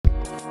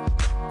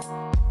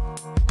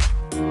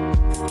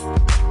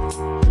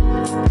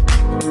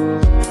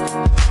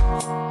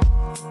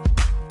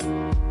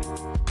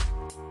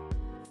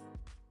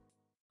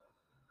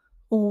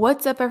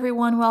What's up,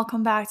 everyone?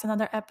 Welcome back to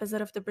another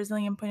episode of the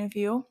Brazilian Point of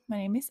View. My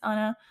name is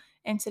Ana,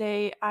 and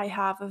today I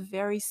have a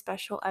very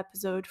special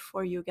episode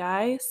for you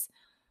guys.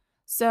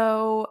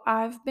 So,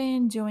 I've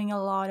been doing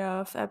a lot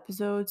of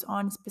episodes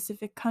on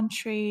specific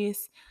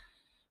countries,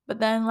 but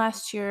then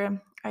last year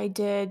I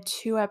did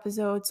 2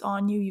 episodes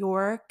on New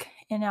York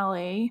and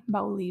LA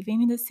about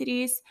living in the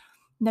cities.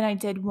 Then I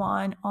did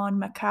one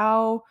on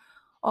Macau.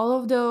 All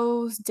of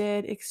those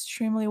did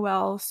extremely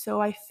well,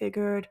 so I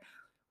figured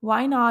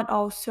why not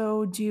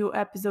also do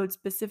episodes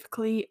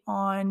specifically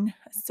on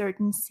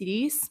certain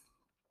cities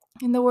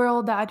in the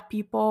world that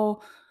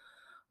people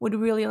would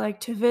really like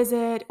to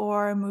visit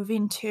or move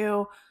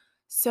into.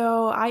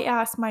 So I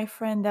asked my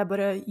friend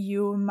Débora,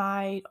 you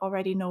might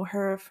already know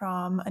her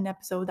from an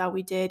episode that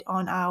we did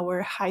on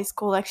our high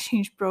school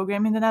exchange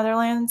program in the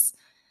Netherlands.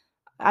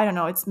 I don't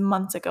know, it's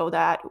months ago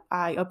that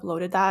I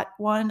uploaded that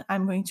one.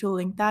 I'm going to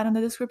link that in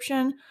the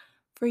description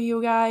for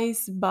you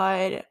guys.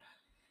 But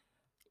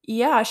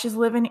yeah, she's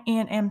living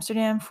in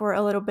Amsterdam for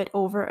a little bit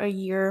over a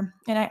year.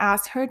 And I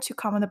asked her to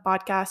come on the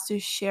podcast to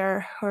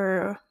share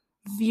her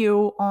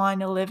view on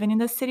living in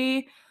the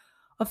city.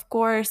 Of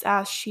course,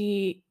 as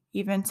she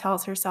even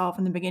tells herself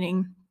in the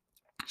beginning,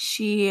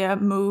 she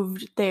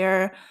moved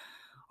there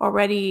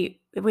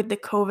already with the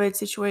COVID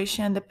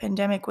situation. The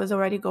pandemic was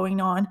already going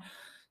on.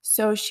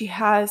 So she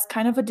has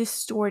kind of a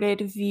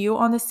distorted view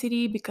on the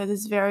city because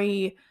it's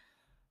very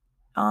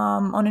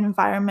on an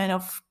environment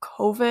of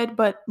COVID.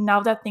 But now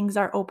that things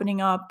are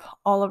opening up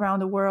all around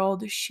the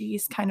world,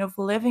 she's kind of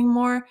living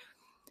more.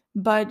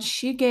 But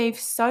she gave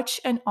such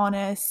an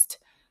honest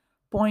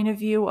point of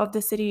view of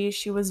the city.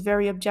 She was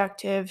very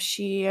objective.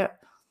 She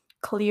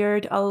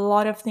cleared a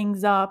lot of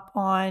things up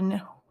on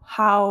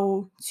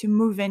how to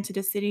move into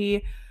the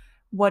city,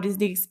 what is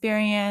the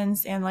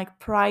experience, and like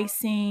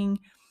pricing,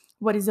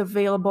 what is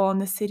available in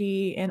the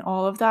city, and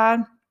all of that.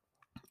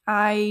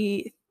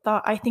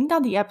 I think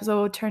that the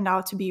episode turned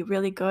out to be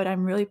really good.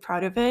 I'm really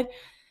proud of it.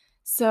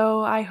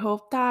 So I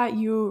hope that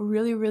you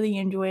really, really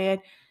enjoy it.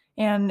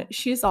 And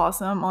she's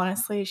awesome,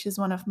 honestly. She's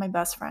one of my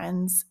best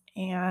friends,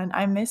 and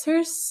I miss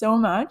her so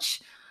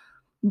much.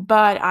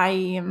 But I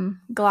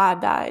am glad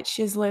that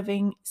she's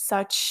living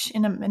such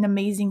in an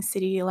amazing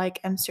city like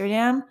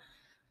Amsterdam.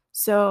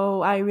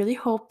 So I really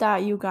hope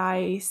that you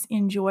guys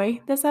enjoy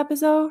this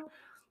episode.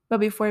 But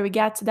before we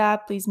get to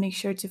that, please make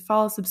sure to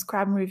follow,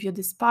 subscribe, and review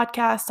this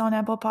podcast on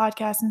Apple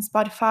Podcasts and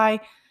Spotify.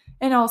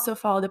 And also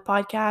follow the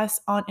podcast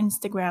on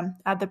Instagram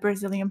at the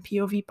Brazilian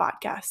POV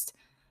Podcast.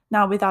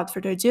 Now, without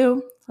further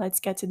ado, let's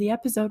get to the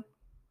episode.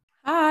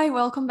 Hi,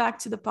 welcome back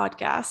to the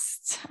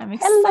podcast. I'm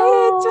excited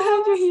to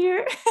have you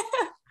here.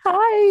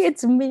 Hi,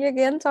 it's me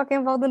again talking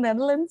about the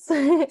Netherlands.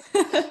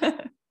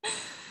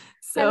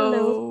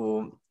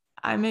 So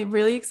I'm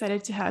really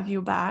excited to have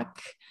you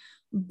back.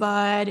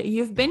 But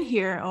you've been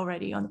here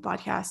already on the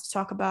podcast to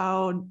talk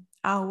about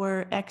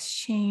our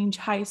exchange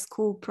high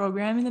school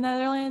program in the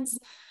Netherlands,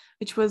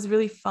 which was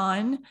really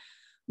fun.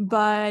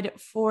 But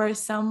for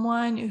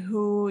someone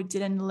who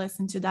didn't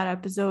listen to that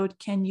episode,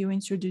 can you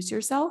introduce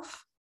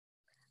yourself?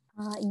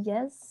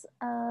 Yes.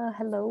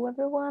 Hello,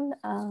 everyone.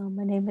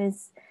 My name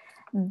is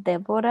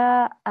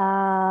Débora.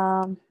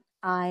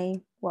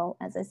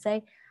 As I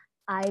say,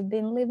 I've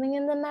been living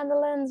in the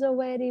Netherlands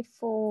already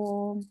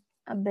for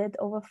a bit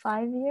over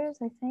 5 years,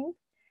 I think.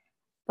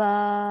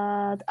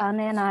 But Anne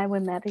and I, we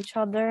met each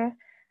other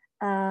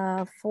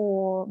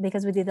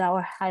because we did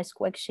our high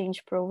school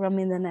exchange program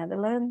in the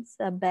Netherlands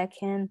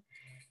back in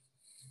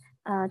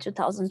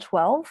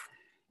 2012.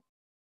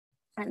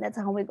 And that's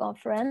how we got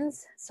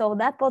friends. So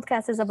that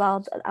podcast is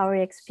about our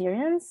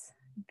experience.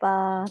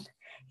 But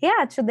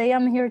yeah, today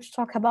I'm here to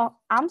talk about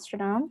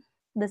Amsterdam,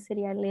 the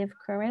city I live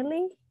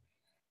currently.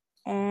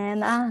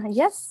 And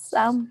yes,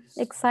 I'm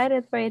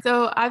excited for it.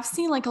 So I've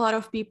seen like a lot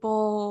of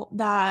people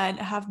that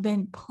have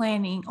been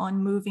planning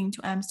on moving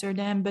to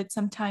Amsterdam, but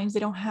sometimes they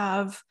don't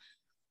have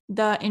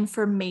the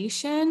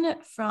information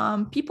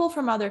from people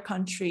from other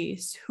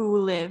countries who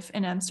live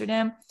in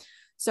Amsterdam.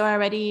 So I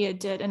already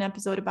did an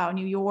episode about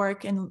New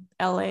York and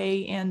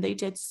LA, and they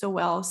did so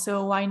well.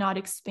 So why not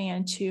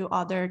expand to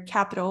other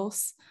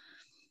capitals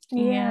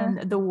in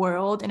the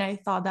world? And I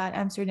thought that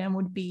Amsterdam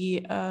would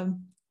be a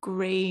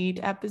great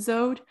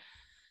episode.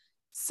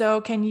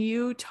 So can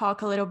you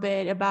talk a little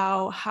bit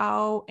about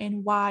how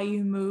and why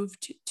you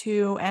moved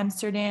to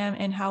Amsterdam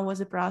and how was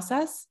the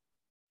process?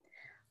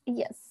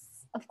 Yes,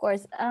 of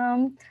course.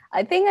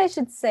 I think I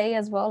should say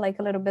as well, like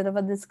a little bit of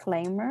a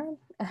disclaimer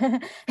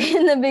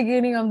in the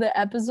beginning of the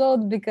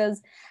episode,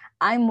 because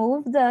I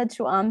moved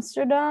to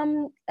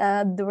Amsterdam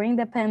during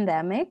the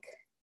pandemic.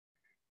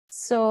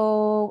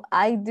 So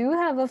I do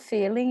have a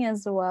feeling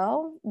as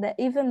well that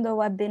even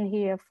though I've been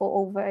here for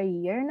over a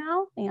year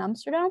now in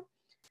Amsterdam,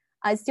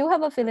 I still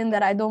have a feeling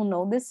that I don't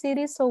know the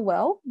city so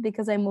well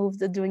because I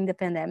moved during the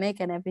pandemic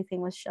and everything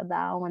was shut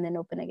down and then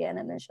open again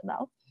and then shut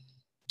down.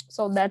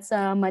 So that's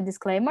my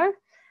disclaimer.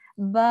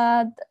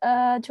 But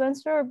to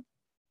answer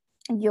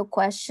your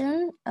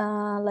question,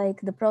 like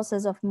the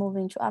process of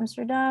moving to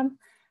Amsterdam,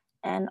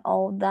 and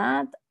all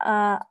that.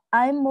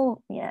 I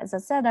moved, yeah, as I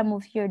said, I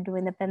moved here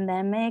during the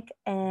pandemic,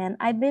 and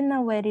I've been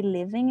already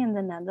living in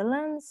the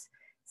Netherlands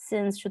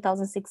since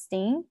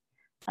 2016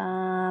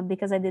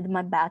 because I did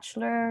my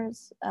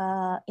bachelor's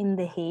in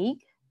The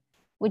Hague,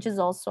 which is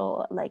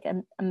also like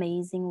an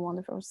amazing,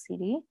 wonderful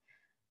city.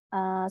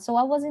 So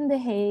I was in The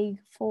Hague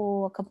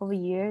for a couple of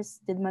years,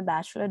 did my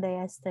bachelor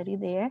there, I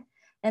studied there.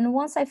 And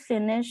once I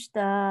finished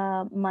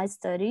my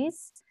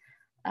studies,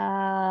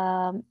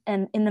 and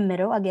in the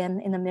middle,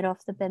 again, in the middle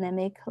of the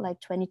pandemic, like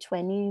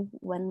 2020,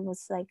 when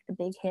was like the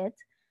big hit,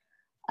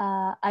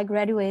 I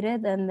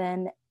graduated. And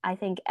then I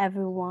think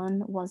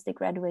everyone, once they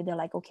graduate, they're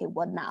like, okay,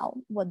 what now?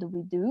 What do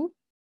we do?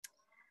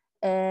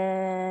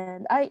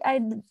 And I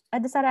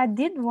decided I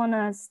did want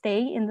to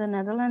stay in the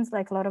Netherlands.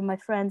 Like a lot of my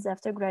friends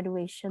after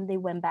graduation, they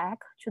went back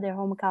to their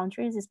home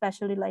countries,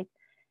 especially like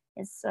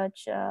in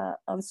such a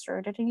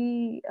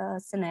uncertainty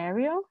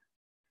scenario.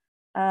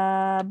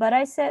 But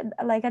I said,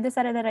 like, I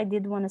decided that I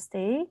did want to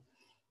stay.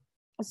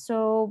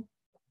 So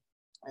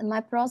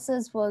my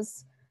process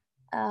was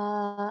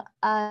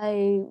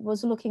I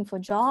was looking for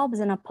jobs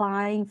and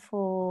applying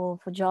for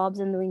jobs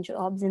and doing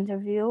jobs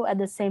interview at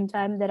the same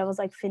time that I was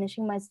like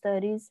finishing my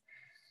studies.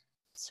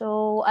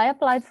 So I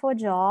applied for a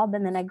job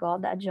and then I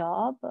got that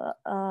job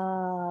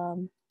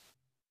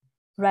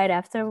right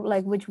after,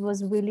 like, which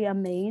was really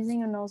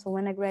amazing. And also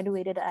when I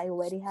graduated, I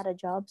already had a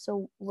job.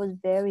 So it was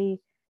very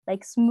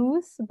like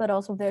smooth, but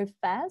also very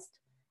fast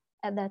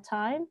at that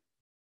time.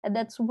 And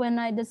that's when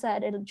I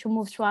decided to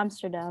move to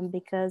Amsterdam,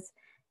 because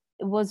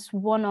it was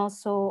one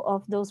also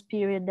of those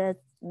period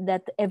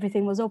that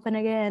everything was open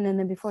again and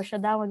then before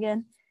shut down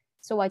again.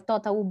 So I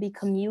thought I would be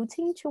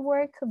commuting to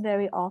work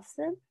very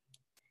often.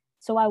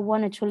 So I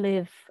wanted to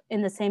live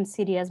in the same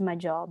city as my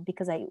job,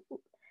 because I,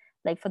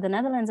 like, for the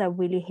Netherlands, I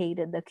really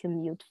hated the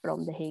commute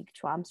from The Hague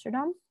to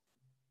Amsterdam.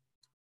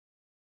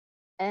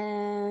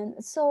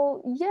 And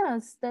so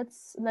yes,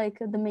 that's like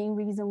the main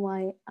reason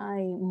why I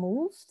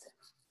moved.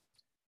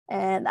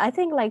 And I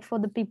think, like, for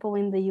the people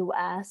in the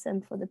US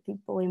and for the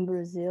people in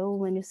Brazil,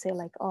 when you say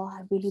like, oh,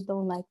 I really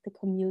don't like the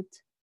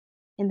commute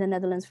in the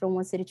Netherlands from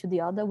one city to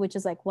the other, which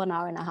is like 1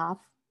 hour and a half,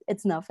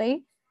 it's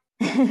nothing.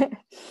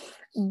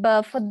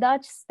 But for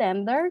Dutch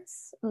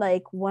standards,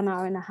 like 1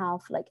 hour and a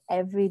half, like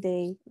every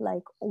day,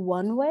 like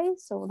one way,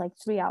 so like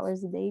 3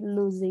 hours a day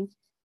losing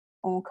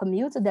on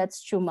commute,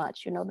 that's too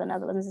much. You know, the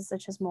Netherlands is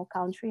such a small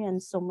country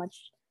and so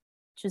much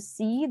to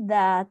see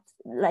that,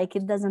 like,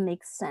 it doesn't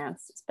make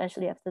sense,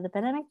 especially after the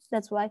pandemic.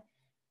 That's why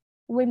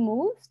we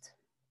moved.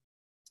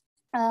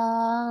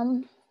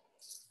 Um,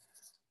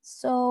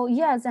 so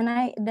yes, and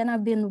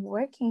I've been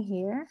working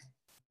here.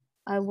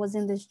 I was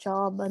in this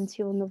job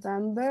until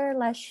November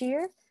last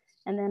year,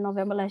 and then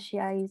November last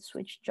year I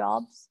switched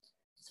jobs.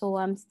 So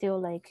I'm still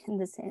like in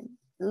the same.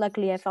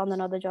 Luckily, I found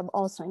another job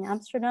also in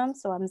Amsterdam,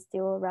 so I'm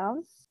still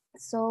around.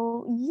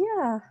 So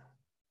yeah.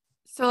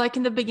 So like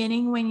in the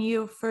beginning when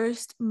you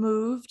first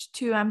moved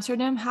to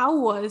Amsterdam, how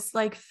was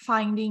like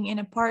finding an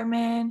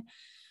apartment?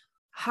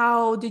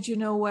 How did you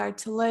know where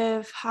to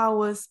live? How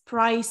was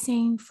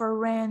pricing for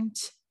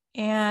rent?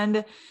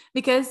 And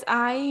because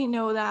I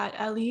know that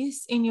at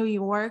least in New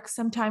York,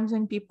 sometimes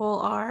when people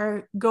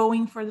are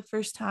going for the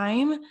first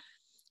time,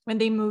 when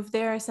they move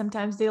there,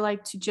 sometimes they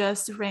like to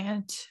just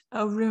rent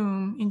a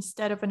room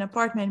instead of an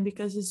apartment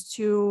because it's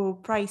too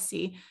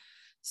pricey.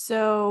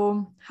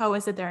 So how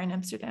is it there in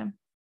Amsterdam?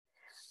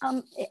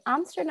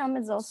 Amsterdam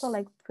is also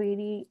like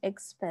pretty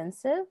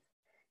expensive,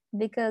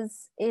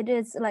 because it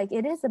is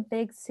a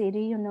big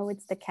city, you know,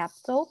 it's the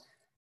capital,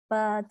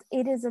 but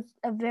it is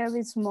a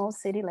very small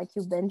city. Like,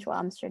 you've been to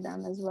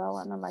Amsterdam as well,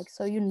 and I'm like,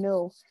 so, you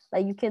know,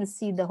 like, you can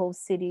see the whole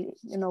city,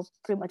 you know,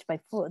 pretty much by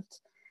foot.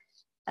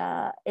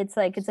 It's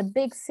like it's a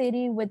big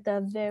city with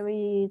a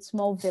very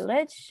small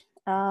village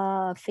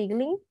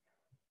feeling,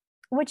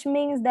 which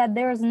means that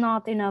there's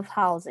not enough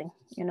housing.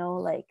 You know,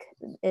 like,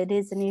 it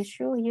is an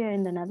issue here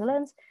in the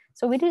Netherlands.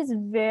 So it is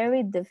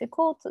very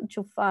difficult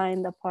to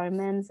find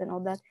apartments and all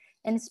that.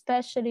 And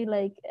especially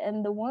like,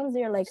 and the ones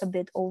they're like a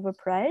bit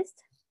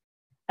overpriced.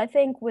 I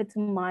think with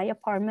my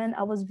apartment,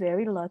 I was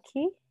very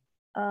lucky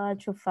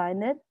to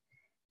find it.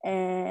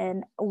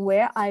 And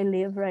where I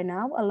live right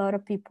now, a lot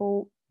of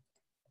people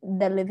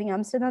that live in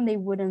Amsterdam, they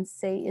wouldn't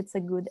say it's a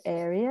good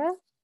area,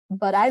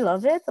 but I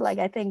love it. Like,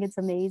 I think it's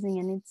amazing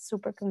and it's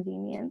super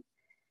convenient.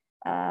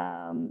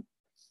 Um,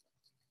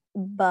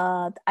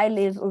 but I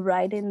live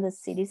right in the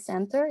city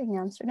center in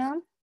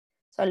Amsterdam,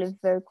 so I live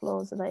very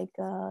close, like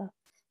to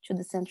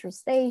the central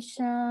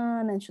station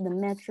and to the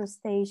metro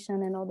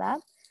station and all that.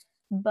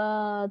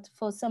 But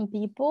for some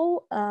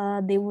people,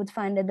 they would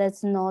find that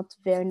that's not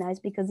very nice,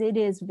 because it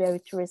is very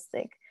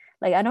touristic.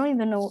 Like, I don't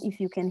even know if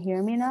you can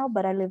hear me now,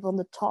 but I live on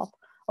the top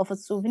of a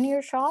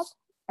souvenir shop,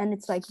 and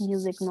it's like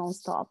music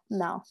nonstop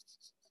now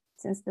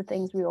since the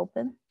things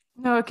reopen.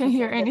 No, I can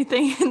hear Okay,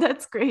 anything.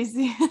 That's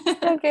crazy.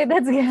 okay,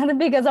 that's good,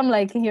 because I'm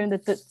like hearing the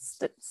toots,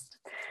 toots.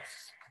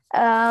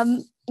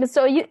 Um,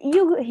 so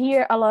you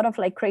hear a lot of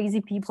like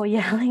crazy people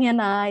yelling at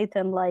night,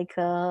 and like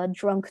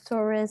drunk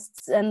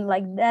tourists, and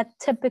like that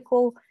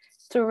typical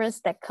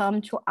tourists that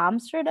come to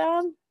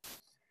Amsterdam,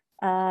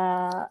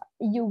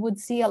 you would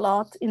see a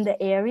lot in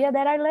the area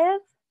that I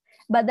live.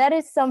 But that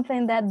is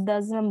something that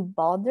doesn't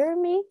bother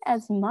me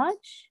as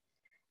much.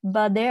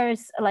 But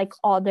there's like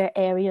other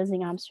areas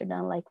in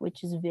Amsterdam, like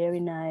which is very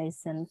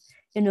nice, and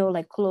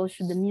like close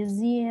to the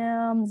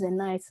museums and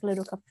nice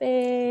little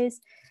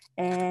cafes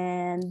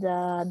and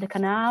the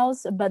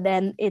canals. But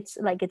then it's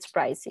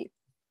pricey.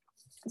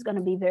 It's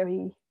gonna be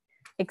very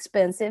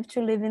expensive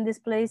to live in these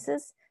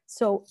places.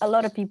 So a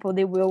lot of people,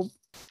 they will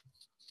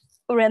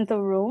rent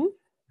a room,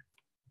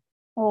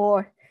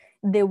 or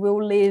they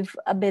will live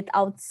a bit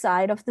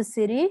outside of the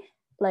city,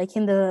 like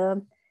in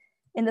the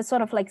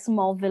sort of like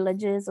small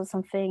villages or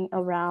something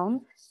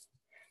around.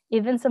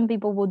 Even some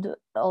people would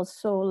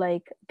also,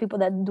 like people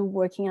that do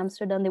work in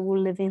Amsterdam, they will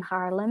live in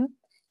Haarlem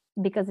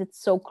because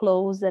it's so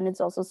close and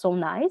it's also so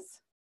nice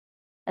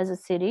as a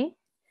city.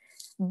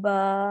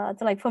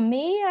 But like for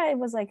me, I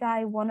was like,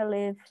 I want to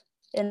live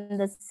in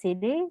the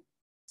city.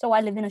 So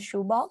I live in a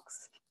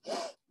shoebox,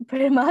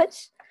 pretty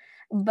much.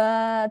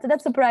 But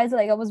that's the price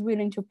like I was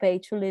willing to pay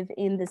to live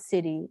in the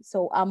city.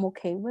 So I'm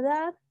okay with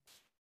that.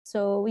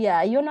 So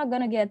yeah, you're not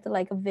gonna get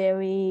like a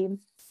very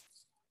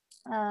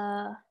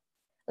uh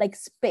like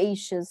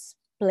spacious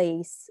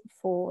place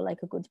for like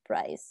a good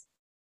price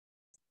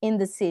in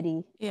the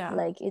city. Yeah.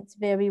 Like it's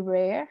very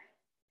rare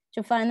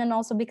to find, and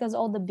also because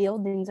all the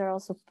buildings are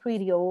also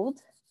pretty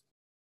old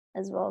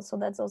as well. So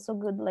that's also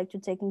good, like to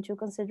take into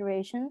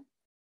consideration,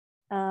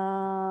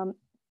 um,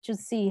 to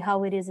see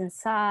how it is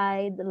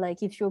inside.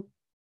 Like if you're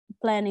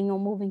planning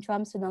on moving to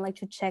Amsterdam, like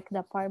to check the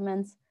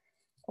apartments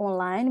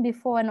online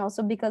before, and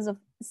also because of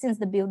since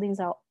the buildings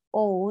are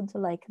old,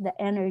 like the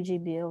energy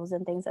bills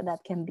and things like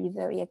that can be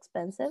very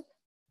expensive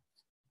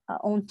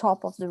on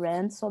top of the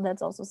rent. So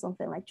that's also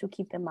something like to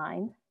keep in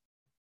mind,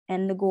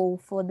 and go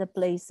for the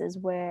places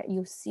where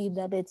you see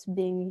that it's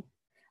being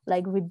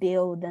like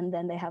rebuilt, and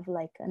then they have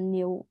like a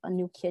new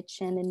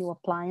kitchen and new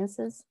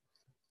appliances,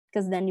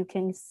 because then you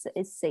can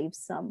save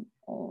some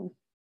on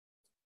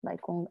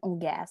like on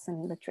gas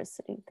and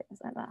electricity, things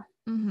like that.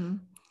 Mm-hmm.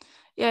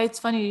 Yeah, it's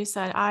funny you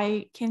said.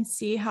 I can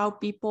see how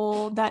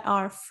people that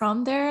are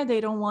from there,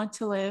 they don't want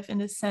to live in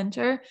the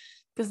center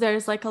because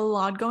there's like a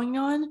lot going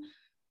on.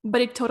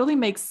 But it totally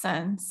makes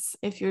sense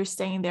if you're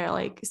staying there,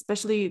 like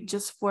especially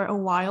just for a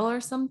while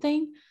or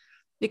something,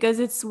 because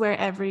it's where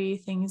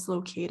everything is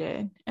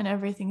located and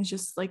everything's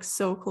just like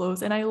so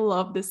close. And I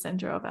love the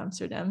center of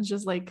Amsterdam. It's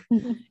just like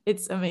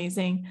it's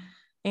amazing.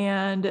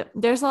 And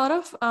there's a lot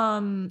of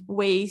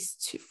ways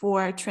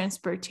for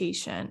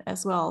transportation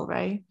as well,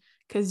 right?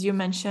 Because you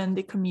mentioned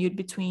the commute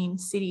between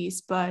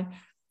cities, but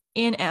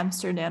in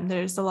Amsterdam,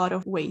 there's a lot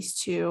of ways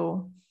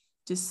to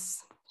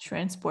just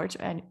transport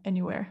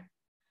anywhere.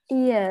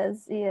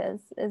 Yes,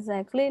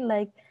 exactly.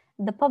 Like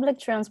the public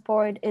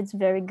transport, it's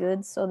very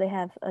good. So they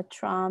have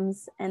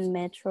trams and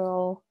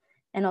metro,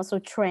 and also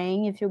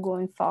train if you're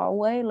going far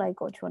away, like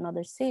go to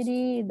another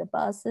city, the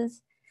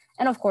buses,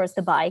 and of course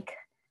the bike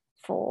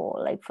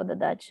for the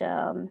Dutch.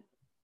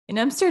 In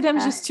Amsterdam,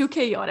 Uh, just too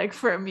chaotic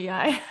for me.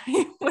 I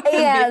wouldn't be.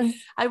 yes,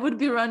 I would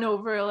be run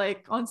over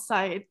like on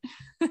site.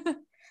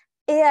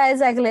 yeah,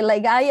 exactly.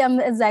 Like I am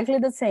exactly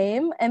the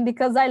same, and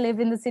because I live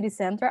in the city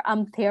center,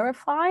 I'm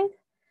terrified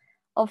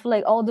of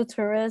like all the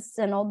tourists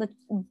and all the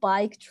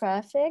bike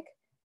traffic.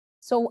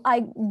 So I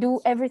do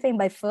everything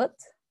by foot,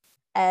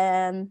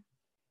 and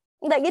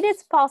like it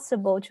is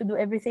possible to do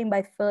everything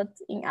by foot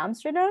in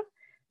Amsterdam,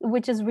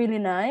 which is really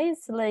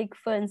nice. Like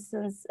for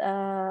instance,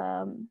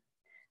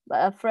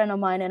 a friend of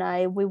mine and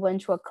I, we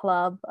went to a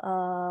club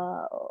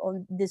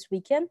on this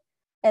weekend,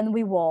 and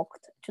we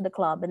walked to the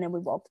club and then we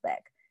walked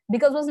back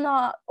because it was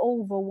not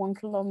over 1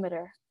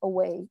 kilometer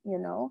away.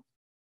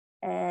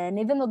 And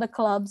even though the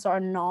clubs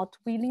are not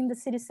really in the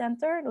city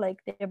center, like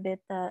they're a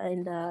bit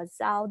in the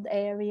south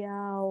area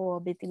or a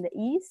bit in the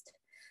east,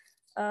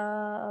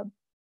 uh,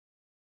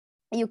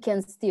 you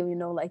can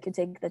still, like you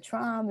take the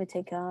tram, you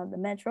take the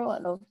metro,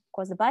 and of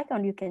course the bike,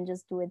 and you can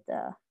just do it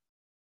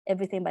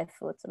everything by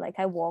foot. So, like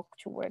I walk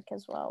to work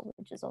as well,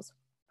 which is also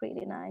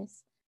pretty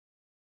nice.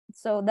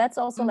 So that's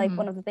also like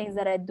one Mm-hmm. of the things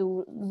that I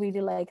do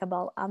really like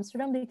about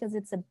Amsterdam, because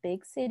it's a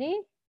big city,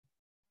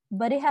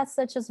 but it has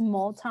such a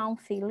small town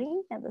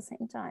feeling at the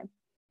same time.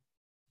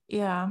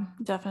 Yeah,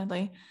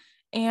 definitely.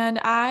 And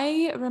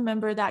I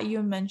remember that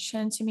you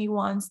mentioned to me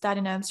once that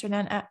in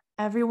Amsterdam,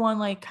 everyone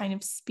like kind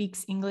of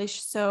speaks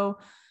English. So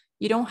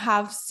you don't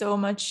have so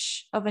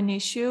much of an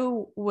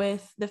issue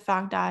with the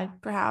fact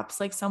that perhaps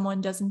like someone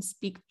doesn't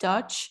speak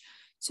Dutch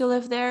to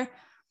live there.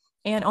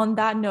 And on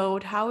that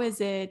note, how is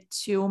it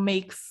to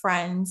make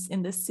friends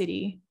in the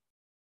city?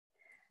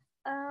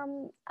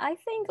 I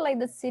think like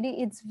the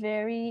city, it's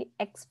very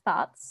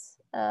expats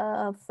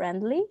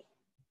friendly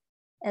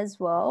as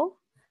well.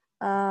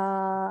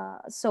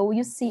 So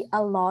you see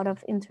a lot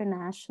of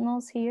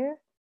internationals here,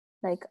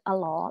 like a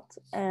lot.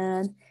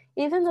 And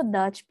even the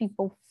Dutch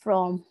people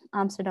from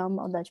Amsterdam,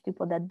 or Dutch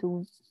people that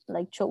do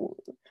like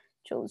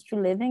chose to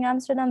live in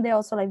Amsterdam, they're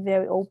also like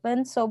very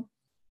open. So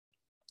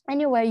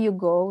anywhere you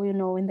go,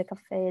 in the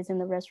cafes, in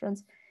the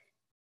restaurants,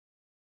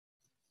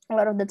 a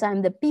lot of the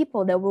time the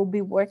people that will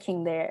be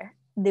working there,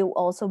 they will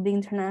also be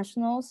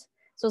internationals.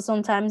 So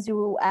sometimes you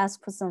will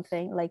ask for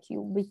something, like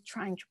you'll be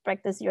trying to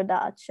practice your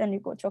Dutch and you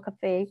go to a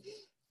cafe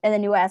and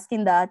then you ask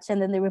in Dutch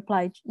and then they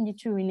reply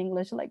to in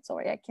English, like,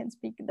 sorry, I can't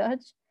speak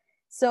Dutch.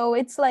 So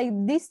it's like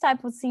these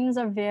type of scenes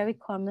are very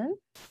common.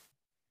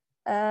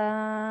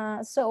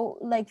 So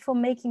like for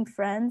making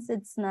friends,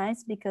 it's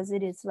nice because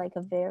it is like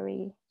a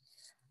very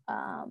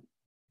um,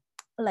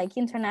 like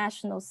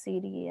international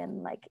city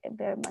and like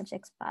very much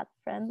expat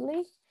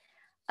friendly.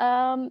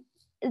 um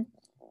it,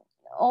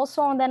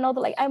 Also on that note,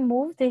 like I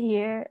moved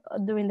here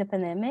during the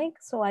pandemic,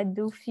 so I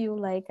do feel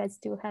like I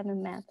still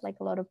haven't met like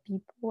a lot of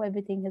people.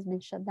 Everything has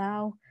been shut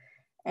down,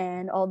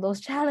 and all those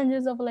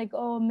challenges of like,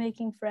 oh,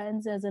 making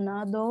friends as an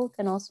adult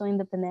and also in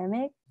the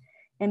pandemic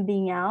and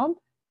being out.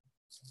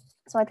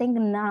 So I think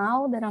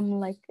now that I'm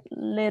like a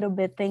little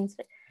bit things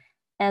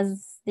as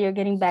they're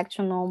getting back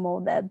to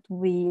normal, that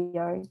we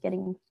are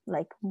getting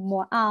like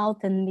more out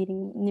and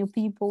meeting new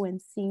people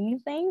and seeing new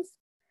things.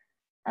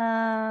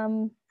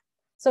 um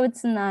so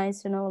it's nice,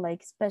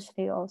 like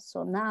especially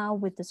also now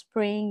with the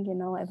spring,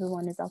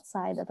 everyone is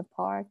outside at the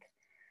park.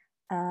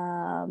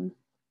 um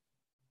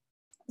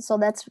so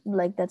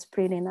that's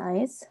pretty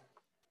nice.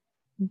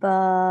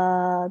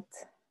 But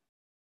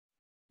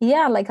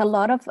yeah, like a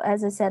lot of,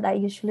 as I said, I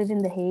used to live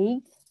in The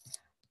Hague,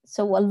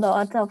 so a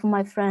lot of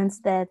my friends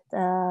that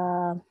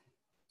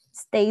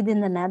stayed in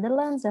the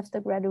Netherlands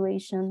after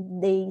graduation,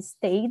 they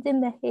stayed in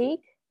The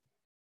Hague.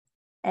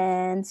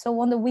 And so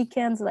on the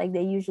weekends, like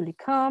they usually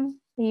come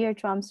here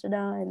to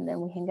Amsterdam and then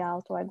we hang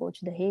out, or I go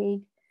to The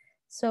Hague.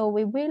 So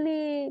we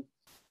really,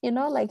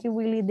 like it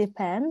really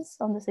depends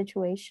on the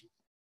situation.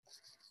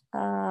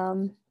 Um,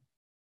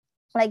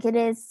 like it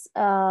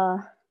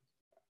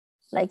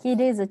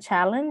is a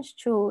challenge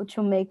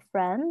to make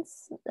friends.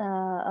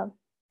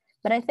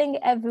 But I think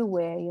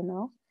everywhere,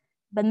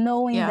 But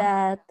knowing Yeah.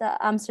 that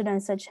Amsterdam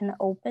is such an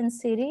open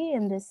city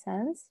in this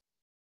sense,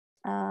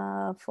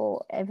 for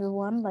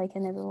everyone, like,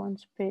 and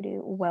everyone's pretty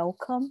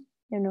welcome,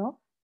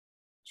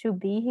 to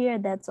be here.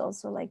 That's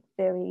also like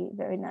very,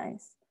 very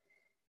nice.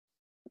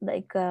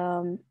 Like,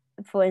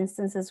 for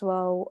instance, as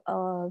well,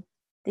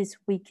 this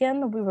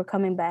weekend we were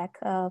coming back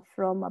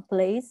from a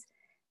place,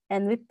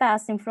 and we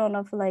passed in front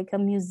of like a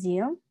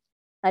museum.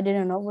 I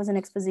didn't know it was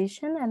an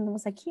exposition, and it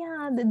was like,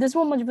 yeah, this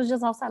woman was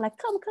just outside, like,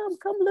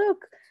 come,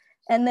 look.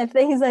 And then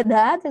things like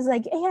that. It's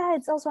like, yeah,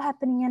 it's also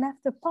happening an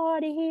after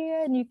party here,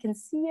 and you can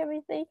see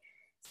everything.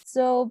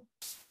 So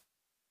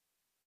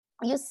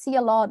you see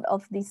a lot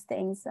of these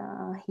things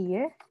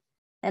here,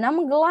 and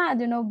I'm glad,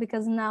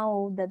 because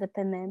now that the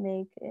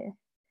pandemic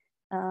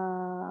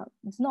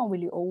it's not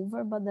really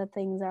over, but the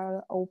things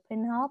are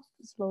open up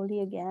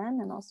slowly again,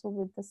 and also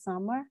with the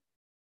summer,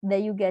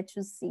 that you get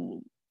to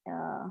see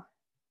uh,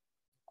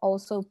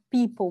 also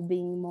people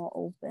being more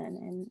open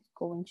and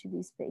going to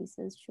these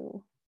spaces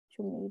to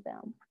meet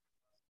them.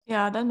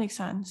 Yeah, that makes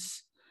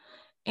sense.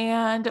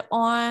 And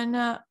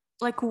on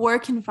like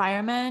work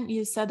environment,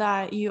 you said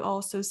that you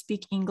also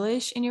speak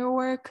English in your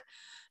work,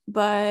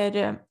 but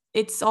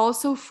it's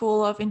also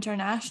full of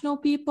international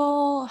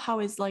people. How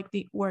is like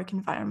the work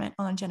environment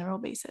on a general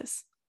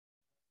basis?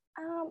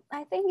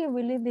 I think it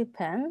really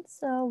depends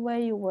where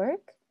you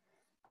work.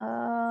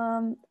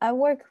 I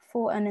work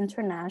for an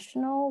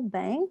international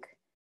bank.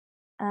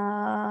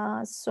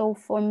 So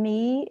for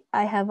me,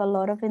 I have a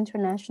lot of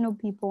international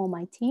people on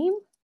my team,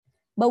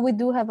 but we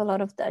do have a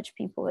lot of Dutch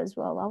people as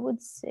well. I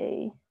would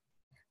say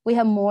we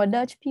have more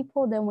Dutch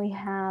people than we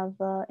have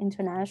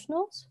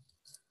internationals.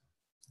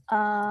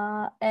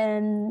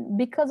 And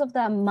because of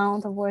the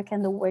amount of work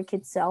and the work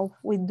itself,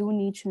 we do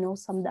need to know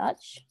some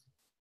Dutch,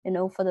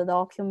 for the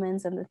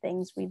documents and the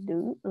things we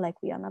do, like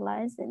we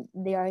analyze, and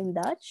they are in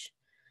Dutch.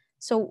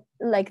 So,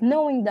 like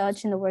knowing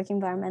Dutch in the work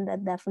environment,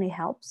 that definitely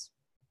helps.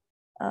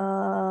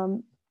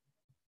 Um,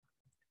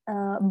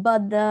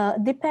 but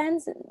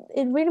depends.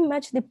 It really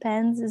much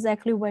depends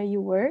exactly where you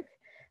work,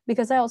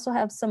 because I also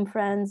have some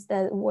friends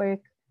that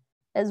work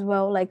as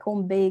well, like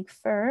on big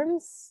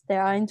firms. They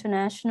are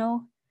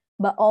international,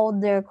 but all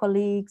their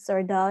colleagues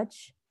are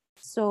Dutch.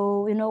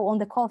 So, on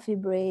the coffee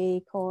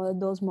break or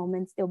those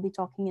moments, they'll be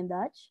talking in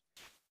Dutch.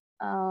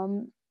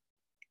 Um,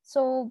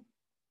 so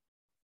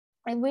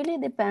it really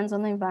depends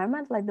on the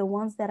environment. Like the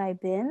ones that I've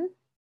been,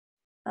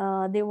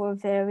 they were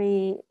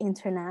very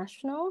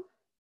international.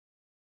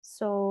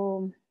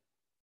 So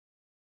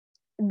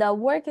the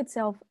work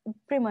itself,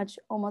 pretty much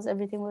almost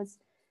everything was,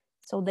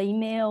 so the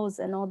emails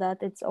and all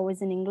that, it's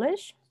always in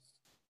English.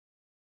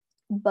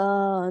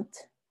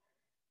 But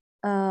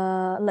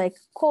like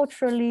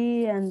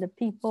culturally and the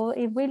people,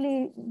 it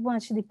really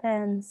much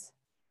depends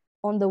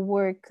on the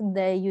work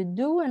that you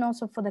do and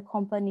also for the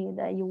company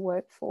that you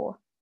work for.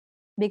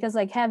 Because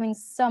like having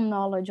some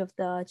knowledge of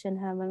Dutch and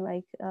having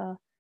like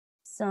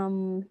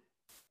some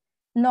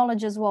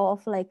knowledge as well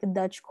of like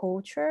Dutch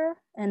culture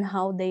and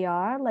how they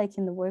are like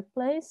in the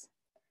workplace,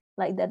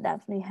 like that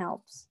definitely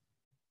helps,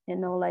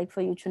 like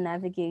for you to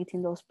navigate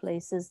in those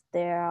places.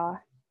 They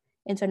are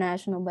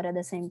international, but at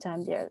the same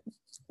time they're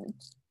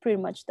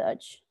pretty much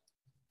Dutch.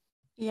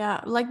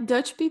 Yeah, like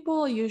Dutch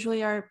people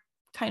usually are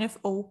kind of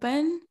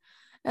open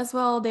as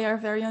well. They are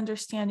very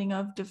understanding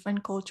of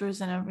different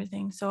cultures and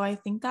everything. So I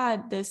think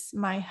that this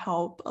might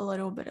help a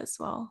little bit as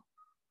well.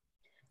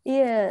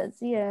 Yes,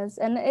 yes.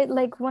 And it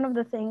like one of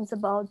the things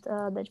about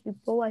Dutch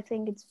people, I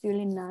think it's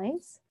really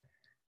nice.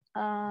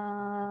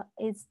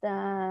 Is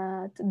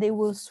that they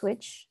will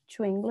switch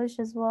to English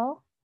as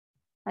well.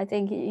 I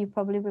think you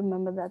probably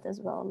remember that as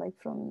well, like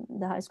from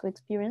the high school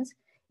experience.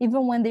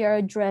 Even when they are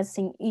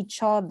addressing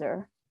each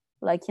other,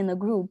 like in a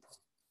group,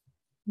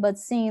 but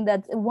seeing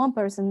that one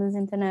person is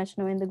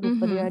international in the group,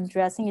 but they are Mm-hmm.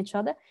 addressing each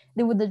other,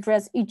 they would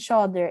address each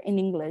other in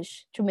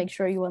English to make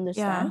sure you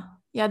understand. Yeah.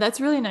 Yeah,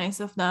 that's really nice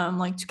of them,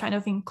 like to kind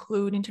of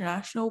include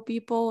international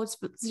people. It's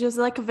just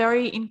like a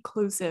very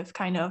inclusive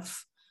kind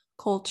of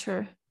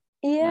culture.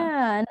 Yeah.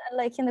 Yeah, and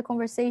like in the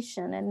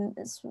conversation, and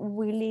it's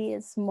really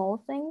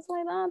small things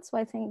like that. So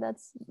I think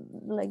that's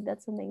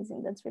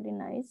amazing. That's really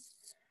nice.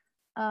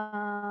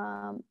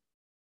 Um,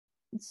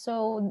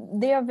 so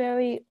they are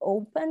very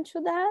open to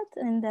that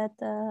in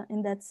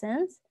that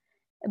sense.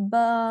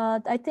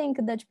 But I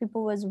think Dutch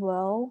people as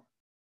well,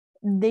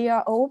 they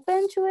are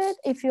open to it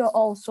if you're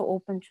also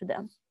open to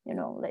them. You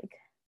know,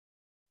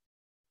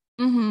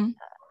 Mm-hmm.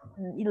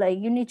 like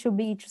you need to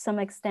be to some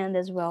extent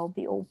as well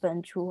be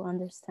open to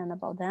understand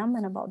about them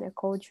and about their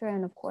culture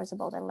and of course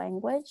about their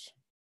language.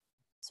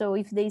 So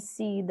if they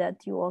see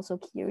that you're also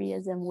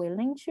curious and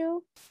willing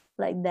to,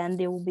 like then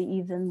they will be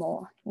even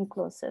more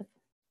inclusive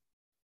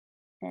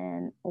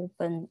and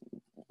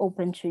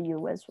open to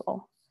you as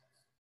well.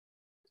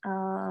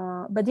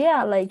 But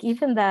yeah, like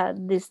even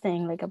that this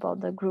thing like about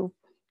the group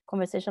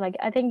conversation, like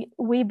I think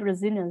we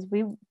Brazilians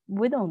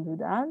we don't do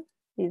that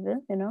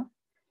even, you know.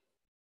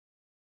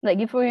 Like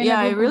if we're in a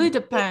Yeah, it group of really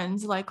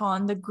depends like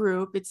on the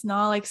group. It's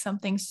not like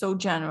something so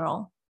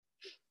general.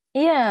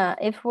 yeah,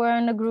 if we're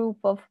in a group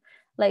of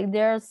like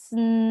there's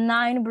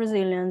 9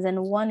 Brazilians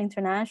and one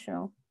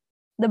international,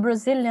 the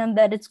Brazilian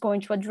that it's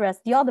going to address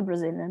the other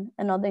Brazilian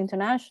and not the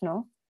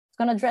international, it's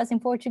going to address in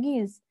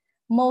Portuguese,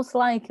 most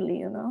likely,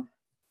 you know.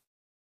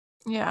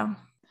 Yeah.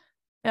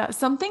 Yeah,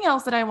 something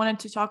else that I wanted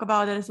to talk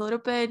about that is a little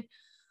bit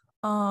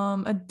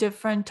a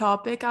different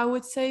topic, I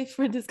would say,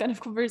 for this kind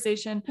of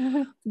conversation.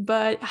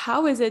 But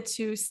how is it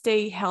to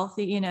stay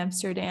healthy in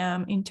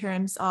Amsterdam in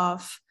terms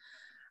of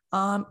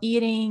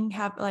eating,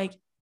 have like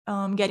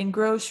getting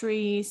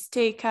groceries,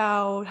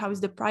 takeout, how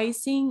is the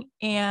pricing,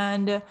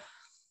 and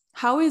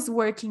how is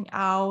working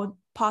out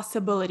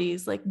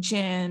possibilities like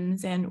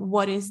gyms and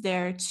what is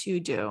there to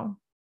do?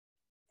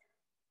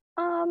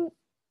 um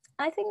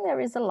I think there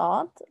is a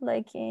lot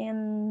like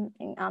in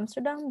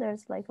Amsterdam.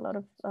 There's like a lot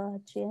of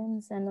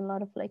gyms and a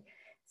lot of like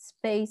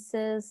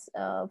spaces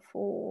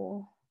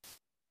for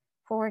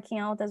working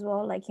out as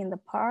well, like in the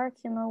park,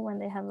 you know, when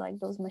they have like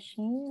those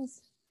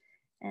machines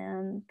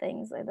and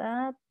things like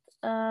that.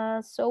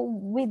 So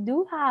we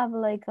do have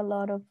like a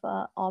lot of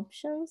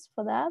options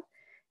for that.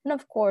 And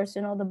of course,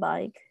 you know, the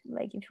bike,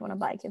 like if you want to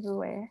bike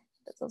everywhere,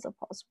 that's also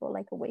possible,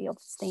 like a way of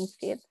staying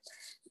fit,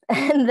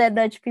 and that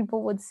Dutch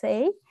people would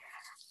say.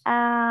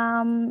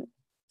 Um,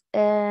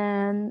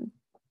 and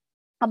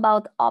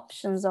about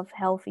options of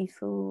healthy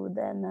food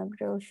and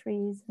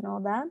groceries and all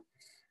that.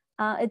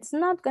 It's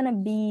not gonna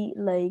be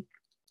like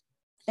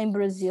in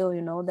Brazil,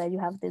 you know, that you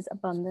have this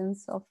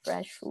abundance of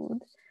fresh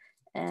food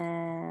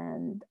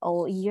and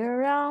all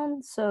year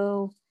round.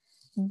 So,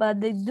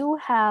 but they do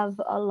have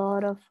a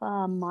lot of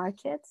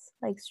markets,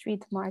 like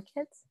street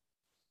markets,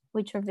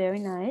 which are very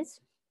nice.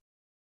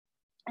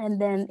 And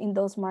then in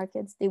those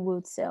markets, they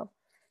would sell,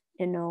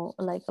 you know,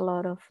 like a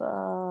lot of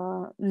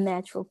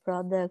natural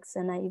products.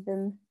 And I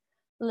even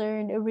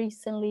learned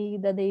recently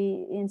that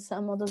they, in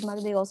some of those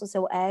markets, they also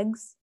sell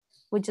eggs,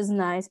 which is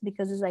nice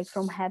because it's like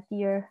from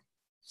happier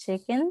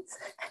chickens.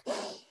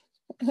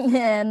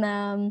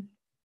 And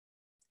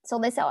so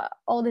they sell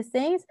all these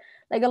things,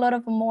 like a lot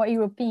of more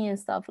European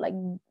stuff, like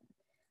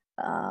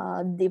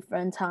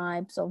different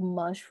types of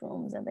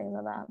mushrooms and things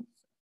like that.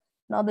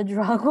 Not the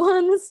drug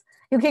ones.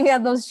 You can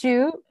get those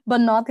too, but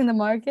not in the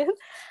market.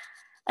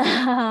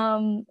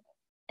 um,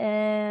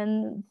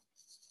 and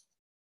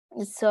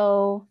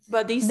so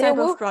But these they type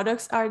of will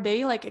products, are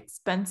they like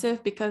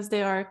expensive because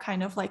they are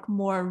kind of like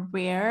more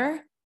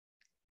rare?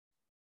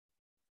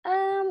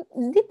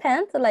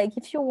 depend. Like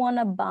if you want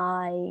to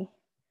buy,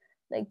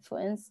 like for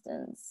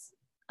instance,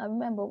 I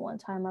remember one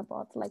time I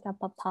bought like a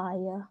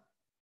papaya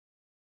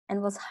and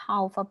it was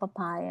half a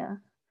papaya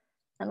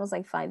and it was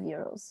like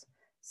 €5.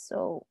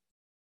 So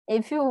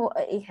if you,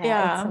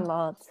 yeah, it's a Yeah.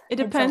 lot. It It's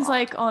a depends lot.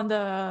 like on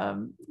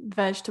the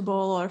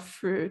vegetable or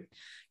fruit.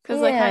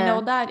 Because like I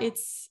know Yeah. that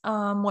it's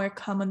more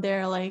common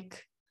there,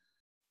 like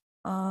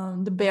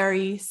the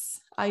berries.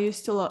 I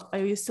used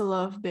to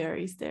love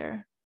berries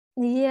there.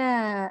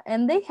 Yeah,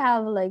 and they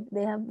have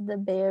the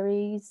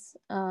berries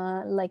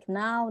like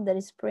now that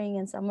is spring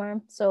and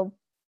summer, so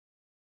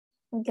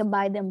you can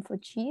buy them for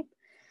cheap.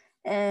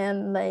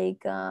 And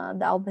like the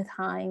Albert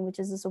Heijn, which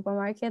is a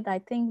supermarket, I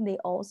think they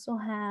also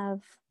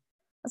have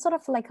a sort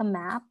of like a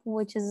map,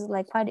 which is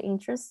like quite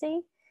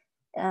interesting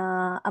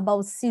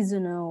about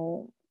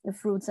seasonal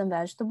fruits and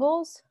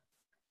vegetables.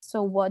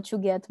 So what you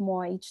get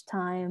more each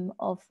time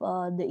of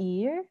the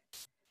year.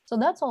 So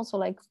that's also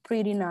like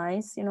pretty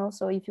nice, you know.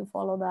 So if you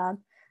follow that,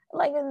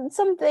 like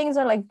some things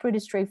are like pretty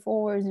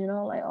straightforward, you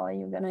know, like, oh,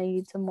 you're gonna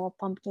eat some more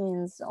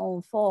pumpkins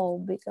on fall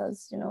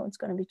because, you know, it's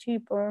gonna be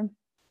cheaper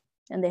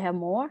and they have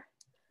more.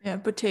 Yeah, Uh,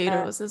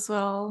 potatoes as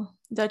well.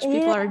 Dutch people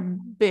yeah, are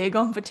big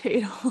on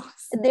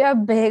potatoes. they are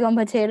big on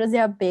potatoes. They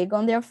are big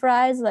on their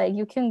fries. Like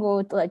you can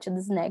go to like to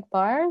the snack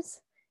bars.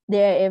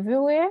 They're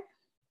everywhere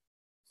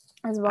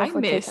as well I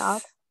for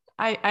takeout. miss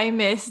I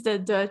miss the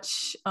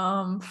Dutch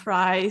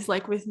fries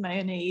like with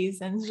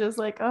mayonnaise, and it's just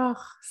like, oh,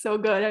 so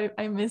good.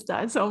 I miss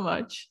that so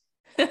much.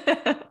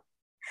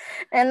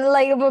 And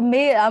like for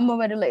me, I'm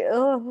already like,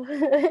 oh,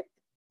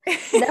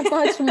 that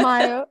much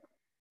mayo.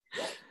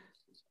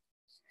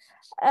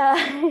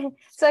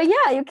 So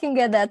yeah, you can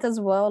get that as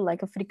well,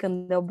 like a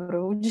frikandel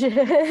brood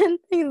and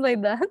things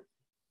like that.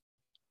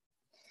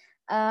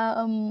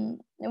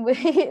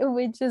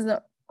 Which is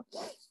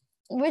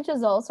which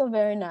is also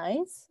very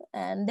nice,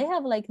 and they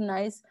have like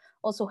nice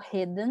also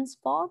hidden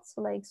spots,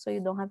 like so you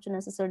don't have to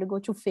necessarily go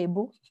to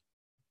Febo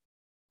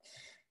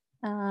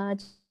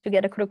to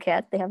get a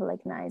croquette. They have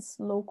like nice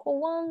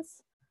local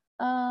ones.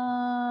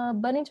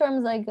 But in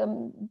terms like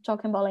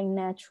talking about like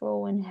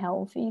natural and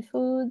healthy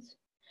foods,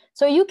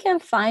 so you can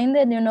find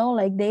it, you know,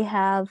 like they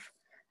have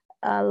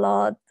a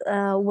lot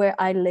where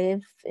I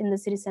live in the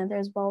city center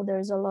as well.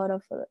 There's a lot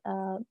of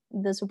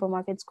the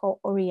supermarkets called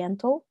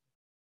Oriental.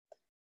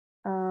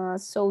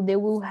 So they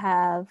will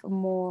have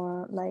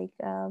more like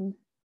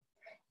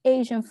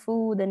Asian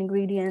food and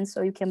ingredients.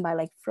 So you can buy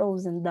like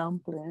frozen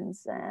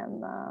dumplings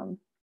and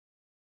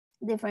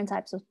different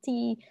types of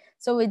tea.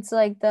 So it's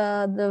like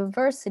the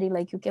diversity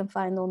like you can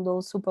find on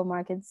those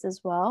supermarkets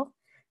as well.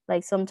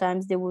 Like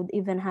sometimes they would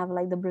even have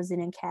like the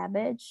Brazilian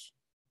cabbage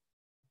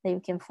that you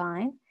can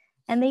find,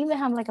 and they even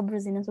have like a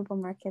Brazilian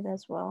supermarket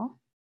as well.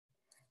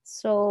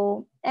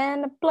 So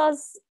and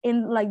plus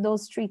in like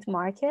those street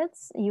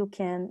markets you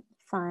can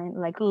find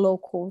like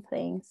local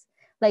things.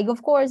 Like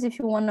of course if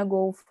you want to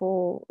go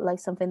for like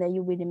something that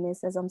you really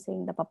miss, as I'm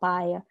saying, the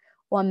papaya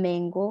or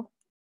mango,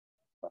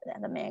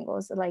 the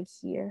mangoes like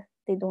here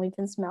they don't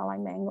even smell like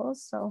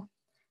mangoes, so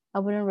I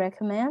wouldn't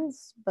recommend,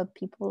 but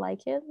people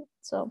like it.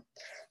 So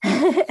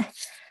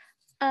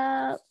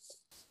uh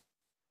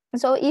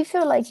so if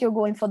you're like you're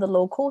going for the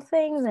local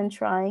things and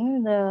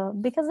trying the,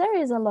 because there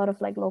is a lot of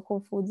like local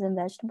foods and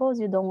vegetables,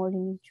 you don't only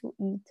need to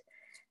eat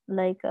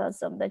like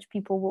some Dutch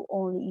people will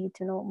only eat,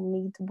 you know,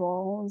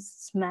 meatballs,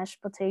 smashed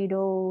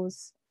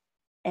potatoes,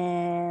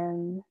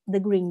 and the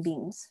green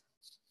beans.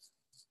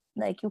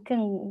 Like you can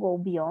go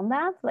beyond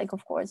that. Like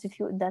of course if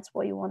you that's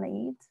what you want to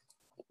eat,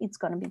 it's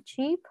gonna be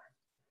cheap.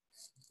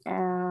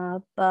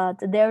 But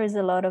there is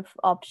a lot of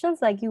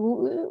options. Like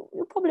you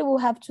probably will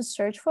have to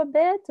search for a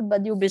bit,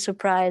 but you'll be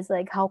surprised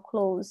like how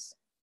close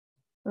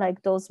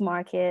like those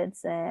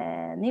markets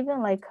and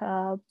even like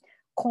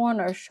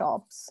corner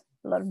shops.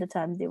 A lot of the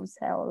times they will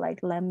sell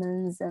like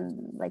lemons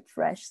and like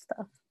fresh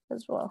stuff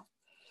as well.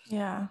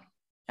 Yeah.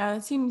 Yeah,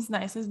 it seems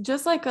nice. It's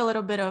just like a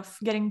little bit of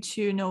getting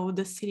to know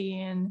the city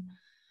and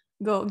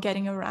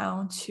getting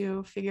around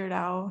to figure it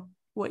out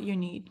what you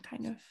need,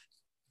 kind of.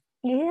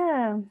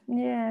 Yeah,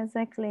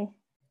 exactly.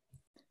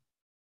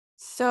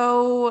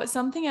 So,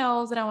 something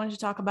else that I wanted to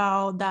talk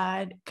about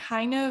that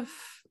kind of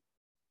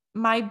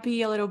might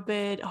be a little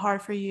bit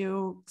hard for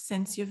you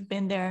since you've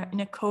been there in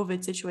a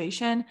COVID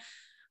situation,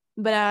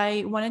 but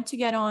I wanted to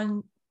get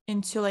on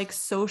into like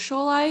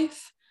social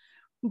life,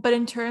 but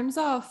in terms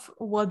of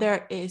what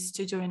there is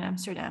to do in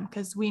Amsterdam,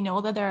 because we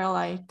know that there are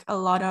like a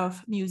lot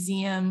of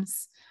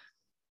museums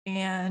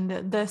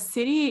and the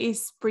city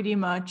is pretty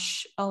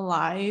much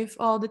alive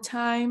all the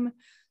time.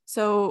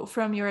 So,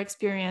 from your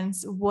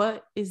experience,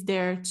 what is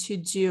there to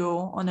do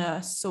on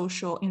a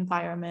social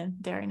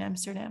environment there in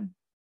Amsterdam?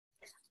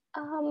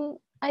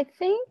 I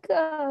think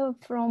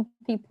from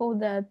people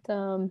that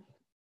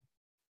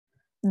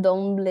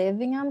don't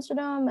live in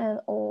Amsterdam,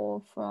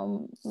 or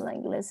from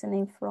like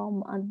listening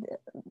from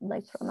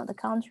like from another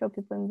country or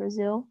people in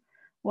Brazil,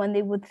 when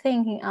they would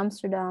think in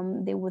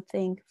Amsterdam, they would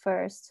think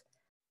first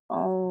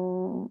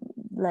on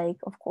like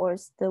of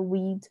course the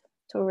weed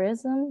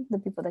tourism, the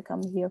people that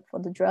come here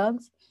for the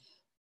drugs,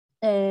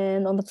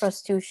 and on the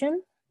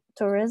prostitution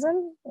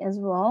tourism as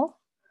well.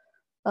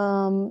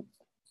 Um,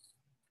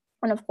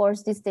 and of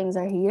course these things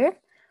are here,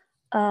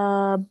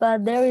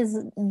 but there is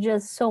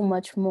just so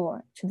much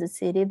more to the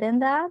city than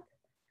that.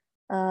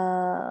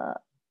 uh,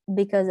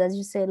 because as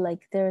you said,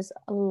 like there's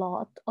a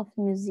lot of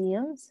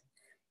museums,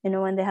 you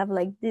know, and they have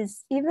like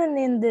this, even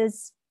in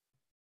this,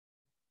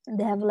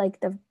 they have like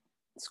the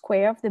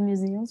square of the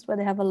museums where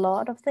they have a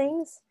lot of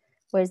things,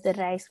 where's the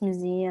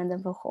Rijksmuseum and the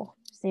Van Gogh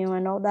Museum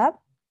and all that.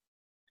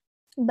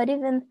 But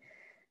even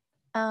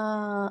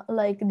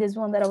like this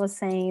one that I was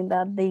saying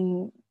that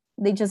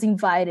they just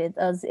invited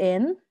us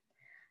in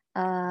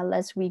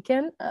last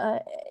weekend.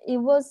 It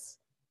was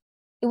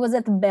it was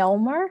at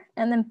Belmar,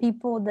 and then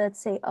people that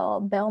say,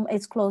 "Oh, Belmar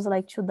is close,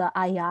 like to the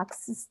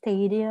Ajax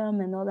stadium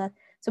and all that."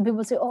 So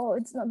people say, oh,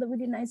 it's not a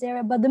really nice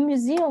area, but the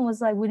museum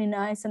was like really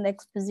nice, and the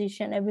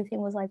exposition,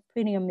 everything was like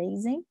pretty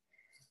amazing.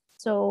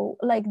 So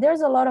like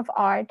there's a lot of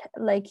art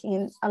like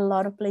in a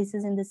lot of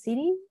places in the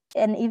city,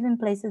 and even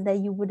places that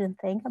you wouldn't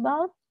think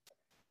about.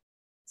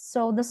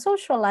 So the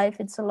social life,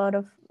 it's a lot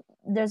of,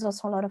 there's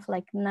also a lot of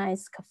like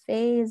nice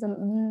cafes,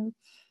 and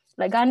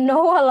like I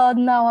know a lot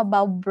now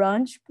about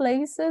brunch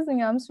places in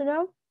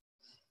Amsterdam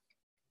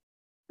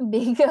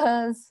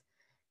because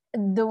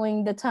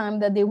during the time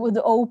that they would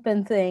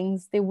open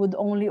things, they would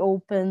only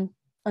open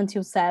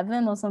until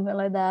 7 or something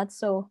like that.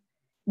 So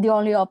the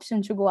only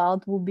option to go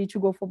out would be to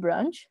go for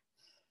brunch.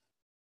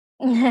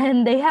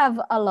 And they have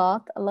a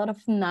lot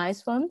of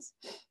nice ones.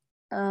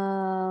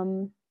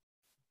 Um,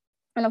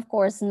 and of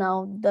course,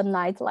 now the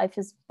nightlife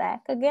is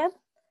back again.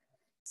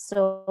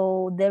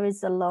 So there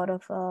is a lot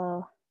of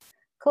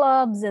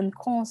clubs and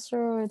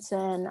concerts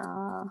and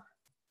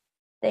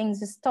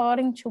things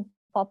starting to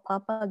pop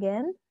up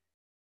again.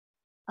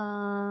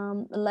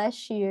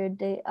 Last year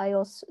they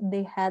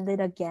had it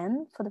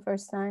again for the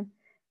first time,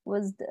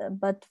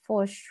 but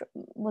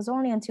was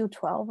only until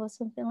 12 or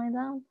something like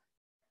that.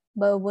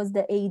 But it was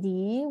the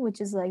ADE,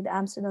 which is like the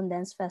Amsterdam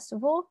Dance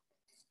Festival,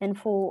 and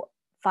for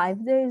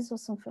 5 days or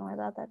something like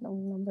that, I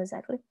don't remember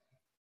exactly.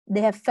 They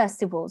have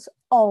festivals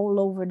all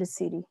over the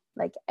city,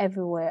 like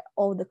everywhere,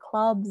 all the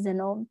clubs and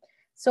all.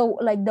 So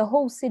like the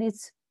whole city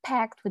is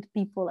packed with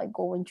people like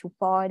going to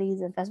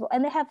parties and festivals,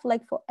 and they have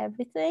like for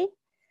everything.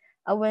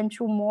 I went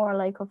to more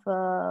like of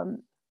a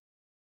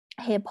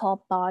hip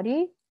hop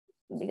party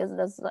because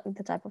that's like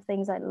the type of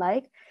things I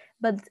like.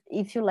 But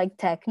if you like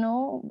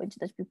techno, which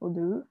that people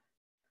do,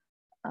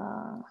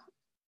 uh,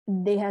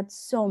 they had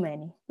so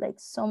many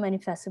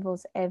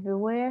festivals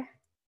everywhere.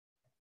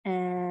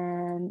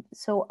 And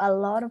so a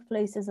lot of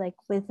places like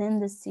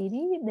within the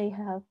city, they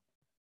have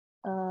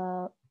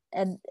uh,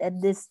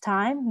 at this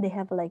time, they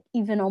have like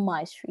even on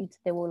my street,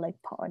 there were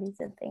like parties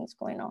and things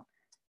going on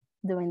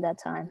during that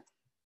time.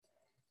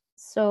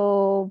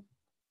 So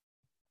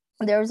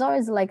there's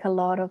always like a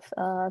lot of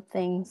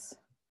things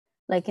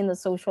like in the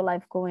social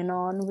life going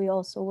on. We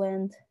also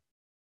went,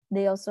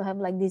 they also have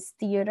like this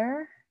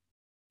theater,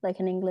 like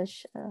an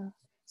English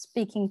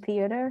speaking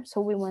theater.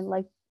 So we went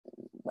like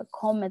a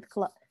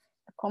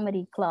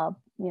comedy club,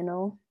 you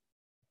know,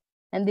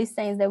 and these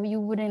things that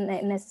you wouldn't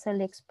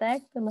necessarily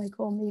expect, like,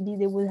 oh, maybe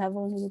they would have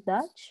only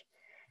Dutch.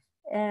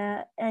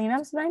 And in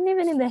Amsterdam,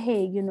 even in The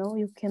Hague, you know,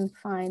 you can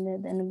find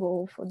it and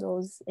go for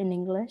those in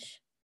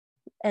English.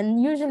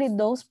 And usually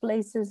those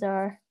places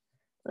are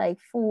like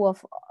full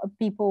of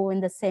people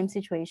in the same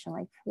situation,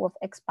 like full of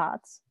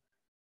expats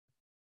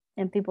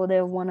and people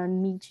that want to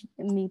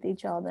meet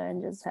each other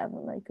and just have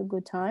like a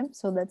good time.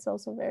 So that's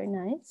also very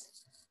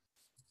nice.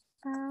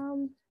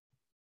 Um,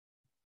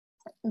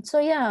 so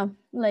yeah,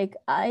 like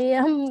I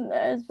am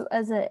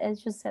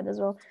as you said as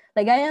well,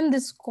 like I am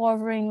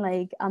discovering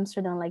like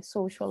Amsterdam like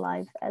social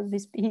life as we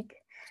speak,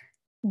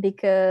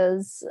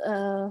 because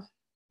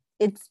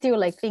it's still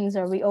like things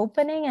are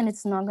reopening and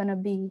it's not gonna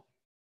be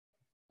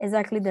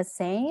exactly the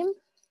same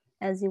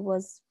as it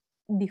was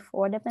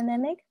before the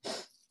pandemic.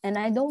 And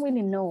I don't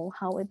really know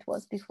how it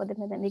was before the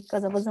pandemic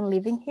because I wasn't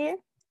living here.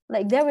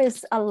 Like there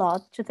is a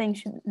lot to think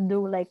should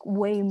do, like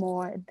way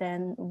more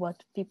than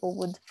what people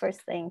would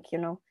first think, you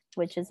know,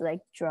 which is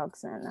like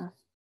drugs and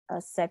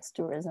sex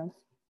tourism.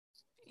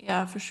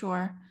 Yeah, for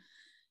sure.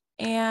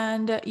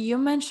 And you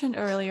mentioned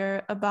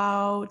earlier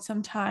about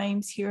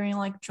sometimes hearing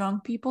like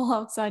drunk people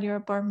outside your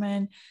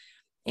apartment.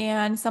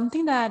 And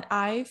something that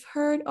I've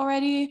heard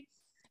already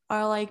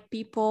are like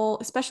people,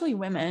 especially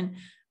women,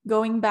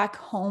 going back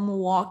home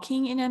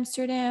walking in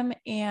Amsterdam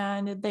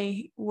and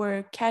they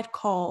were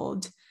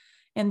catcalled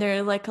and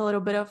they're like a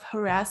little bit of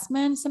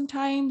harassment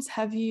sometimes.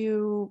 Have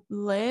you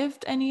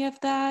lived any of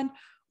that?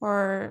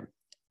 Or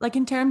like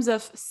in terms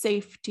of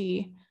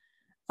safety,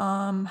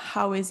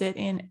 how is it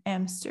in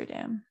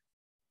Amsterdam?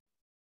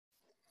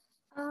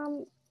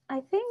 Um, I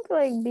think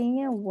like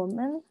being a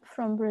woman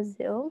from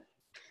Brazil,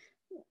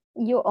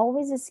 you're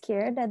always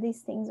scared that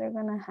these things are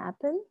gonna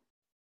happen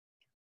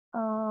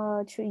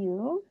to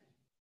you,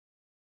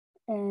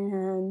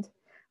 and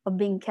of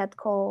being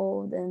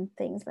catcalled and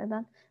things like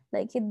that.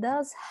 Like it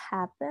does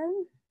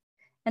happen,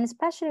 and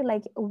especially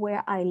like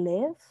where I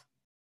live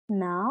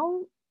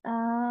now,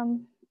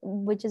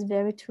 which is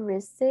very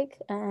touristic,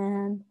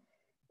 and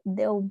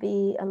there'll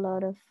be a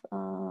lot of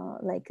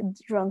like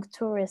drunk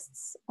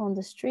tourists on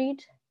the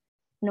street,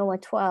 you know,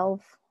 at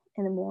 12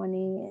 in the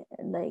morning,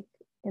 like,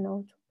 you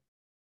know,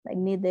 like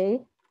midday.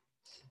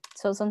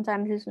 So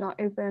sometimes it's not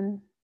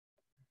even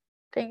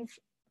things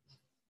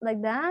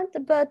like that.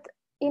 But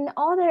in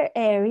other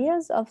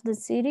areas of the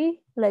city,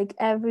 like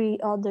every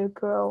other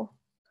girl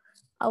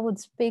I would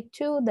speak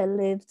to that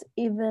lived,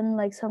 even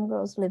like some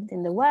girls lived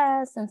in the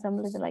West and some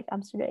lived in like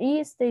Amsterdam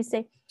East, they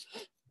say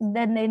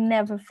that they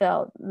never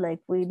felt like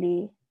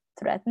really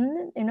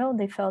threatened, you know,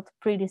 they felt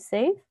pretty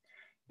safe.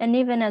 And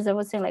even as I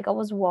was saying, like I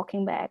was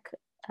walking back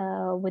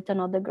with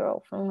another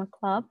girl from a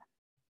club,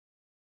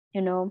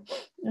 you know,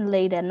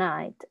 late at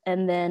night,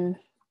 and then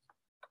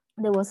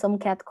There was some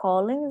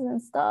catcallings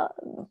and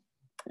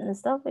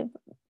stuff.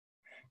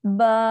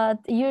 But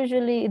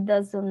usually it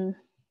doesn't,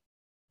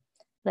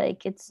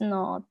 like, it's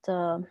not.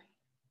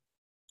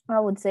 I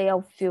would say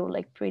I'll feel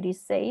like pretty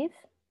safe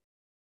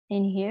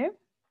in here,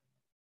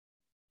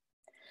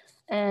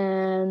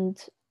 and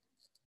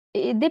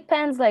it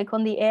depends like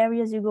on the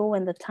areas you go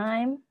and the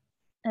time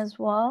as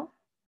well.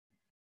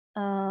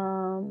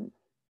 Um,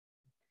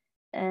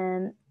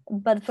 and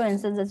but for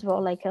instance as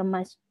well, like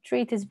my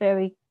street is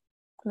very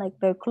like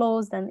very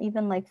closed, and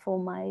even like for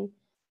my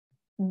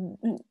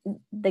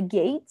the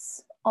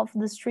gates of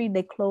the street,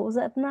 they close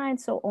at night,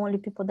 so only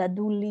people that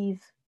do live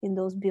in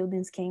those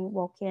buildings can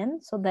walk in,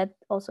 so that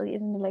also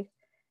gives me like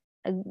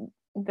a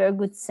very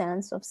good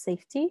sense of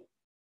safety,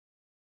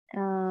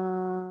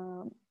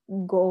 uh,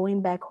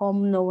 going back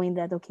home knowing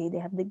that okay, they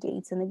have the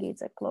gates and the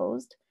gates are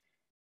closed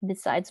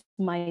besides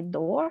my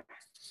door.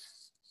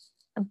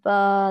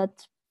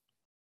 But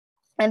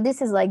and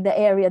this is like the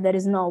area that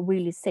is not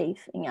really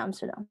safe in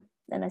Amsterdam.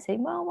 Then I say,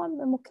 well,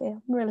 I'm okay,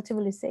 I'm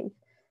relatively safe.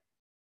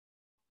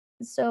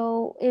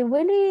 So it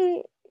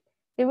really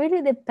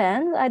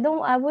depends.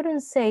 I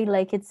wouldn't say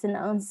like it's an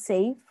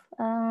unsafe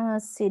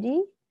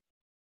city,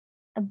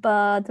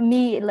 but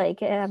me like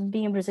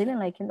being Brazilian,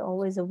 like and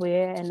always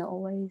aware and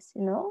always,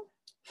 you know,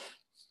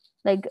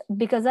 like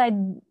because I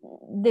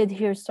did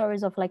hear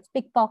stories of like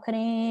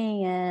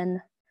pickpocketing and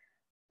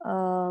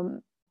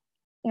um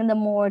in the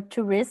more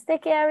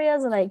touristic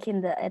areas, like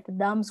in the at the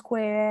Dam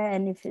Square,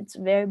 and if it's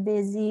very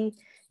busy,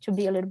 to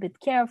be a little bit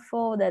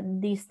careful that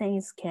these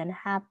things can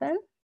happen.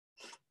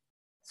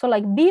 So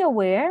like be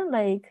aware,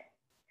 like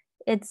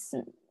it's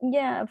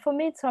yeah, for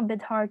me it's a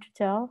bit hard to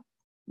tell,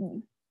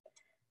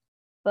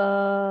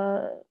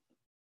 but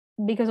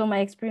because of my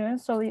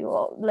experience, so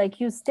like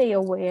you stay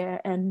aware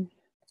and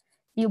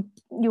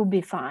you'll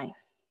be fine.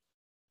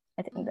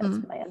 I think that's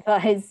Mhm. my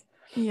advice.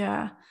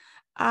 Yeah.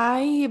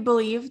 I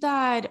believe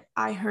that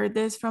I heard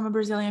this from a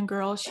Brazilian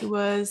girl. She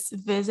was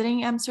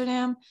visiting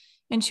Amsterdam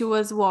and she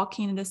was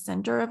walking in the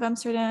center of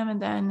Amsterdam.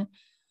 And then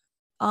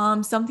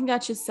something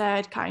that she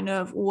said kind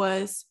of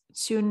was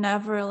to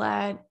never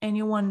let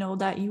anyone know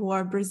that you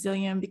are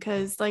Brazilian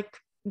because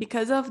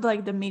of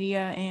like the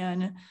media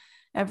and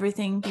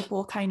everything,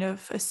 people kind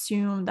of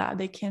assume that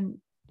they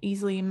can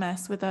easily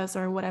mess with us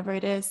or whatever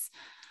it is.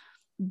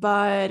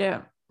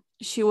 But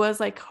she was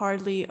like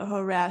hardly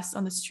harassed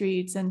on the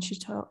streets, and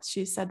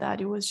she said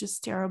that it was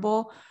just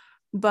terrible.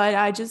 But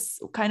I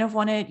just kind of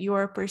wanted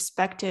your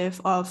perspective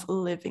of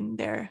living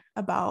there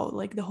about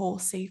like the whole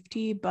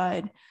safety,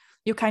 but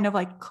you kind of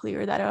like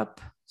clear that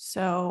up.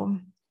 So,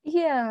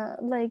 Yeah,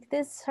 like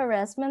this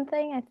harassment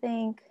thing, I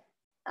think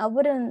I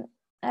wouldn't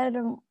I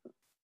don't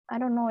I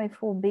don't know if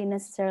it will be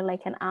necessarily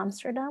like an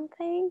Amsterdam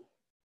thing,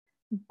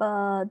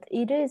 but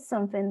it is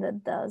something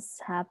that does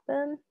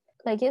happen.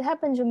 Like it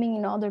happened to me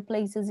in other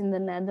places in the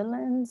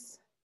Netherlands,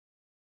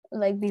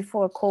 like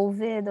before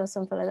COVID or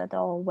something like that.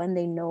 Or when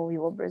they know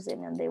you're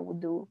Brazilian, they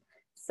would do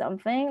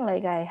something.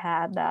 Like I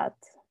had that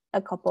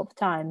a couple of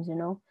times, you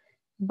know.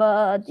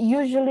 But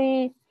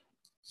usually,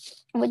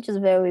 which is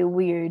very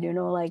weird, you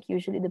know, like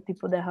usually the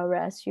people that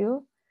harass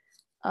you,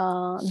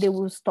 they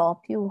will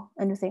stop you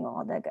and you think,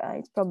 oh, that guy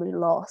is probably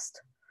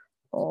lost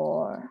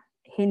or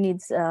he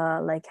needs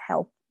like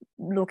help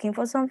looking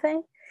for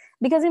something.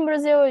 Because in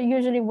Brazil,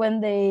 usually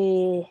when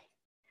they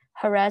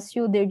harass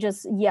you, they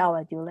just yell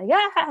at you like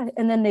ah,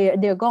 and then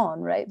they're gone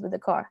right with the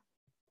car.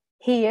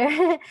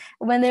 Here,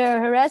 when they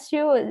harass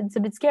you, it's a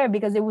bit scary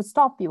because they would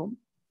stop you on the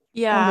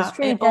yeah,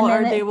 street and or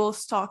then they will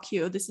stalk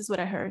you. This is what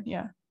I heard.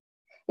 Yeah.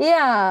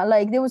 yeah,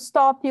 like they would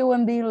stop you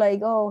and be like,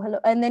 oh hello,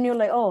 and then you're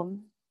like, oh,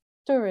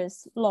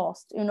 tourist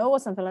lost, you know, or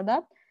something like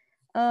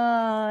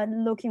that,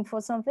 looking for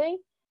something,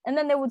 and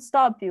then they would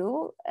stop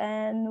you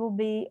and will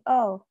be,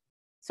 oh,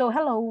 so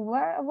hello,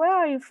 where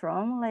are you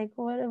from, like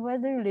where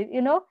do you live,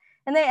 you know,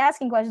 and they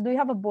asking questions, do you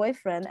have a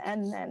boyfriend,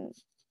 and then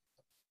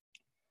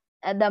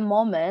at that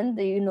moment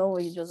you know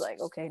you're just like,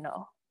 okay,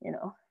 no, you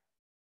know,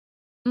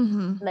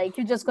 Mm-hmm. like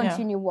you just Yeah.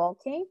 continue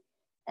walking.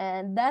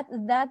 And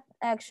that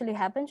actually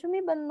happened to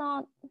me, but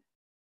not,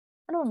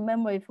 I don't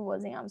remember if it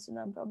was in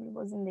Amsterdam, probably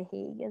was in The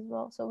Hague as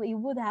well. So it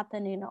would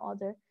happen in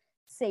other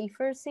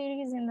safer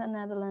cities in the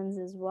Netherlands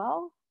as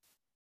well.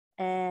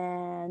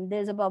 And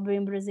there's about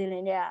being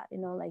Brazilian, yeah, you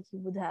know, like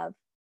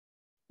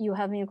you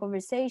having a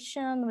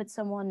conversation with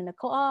someone in a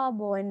club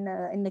or in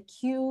a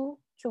queue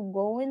to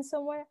go in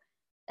somewhere,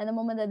 and the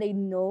moment that they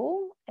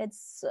know,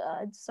 it's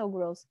so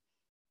gross.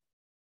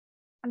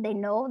 And they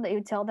know that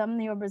you tell them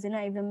you're Brazilian.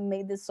 I even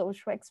made this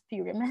social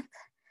experiment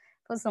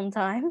for some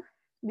time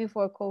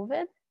before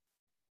COVID,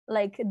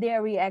 like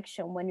their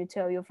reaction when you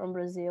tell you're from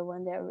Brazil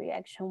and their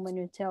reaction when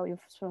you tell you're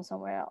from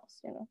somewhere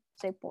else, you know,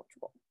 say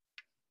Portugal.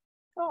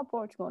 Oh,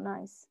 Portugal,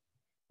 nice.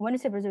 When you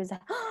say Brazil, it's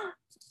like,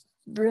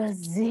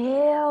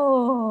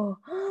 Brazil.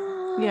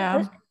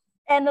 Yeah.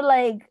 And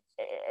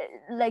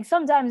like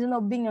sometimes, you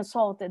know, being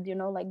assaulted, you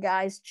know, like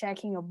guys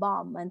checking your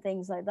bum and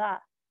things like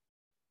that.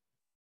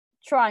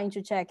 Trying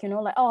to check, you know,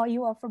 like, oh,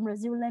 you are from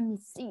Brazil. Let me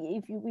see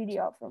if you really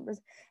are from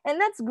Brazil. And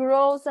that's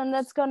gross and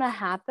that's gonna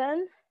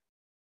happen.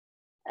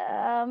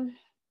 um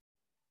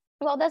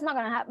well, that's not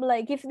gonna happen.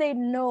 Like if they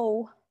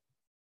know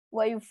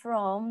where you're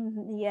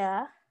from,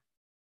 yeah.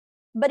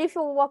 But if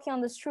you're walking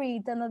on the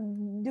street and a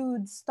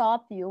dude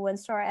stop you and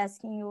start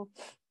asking you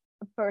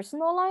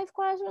personal life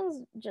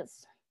questions,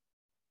 just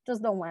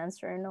don't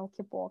answer,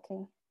 keep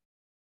walking,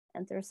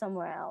 enter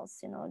somewhere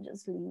else,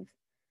 just leave.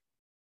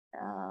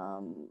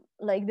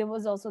 Like there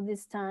was also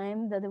this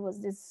time that there was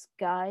this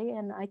guy,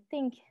 and I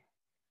think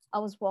I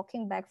was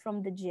walking back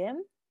from the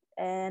gym,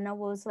 and I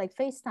was like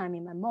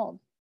FaceTiming my mom,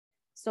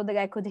 so the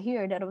guy could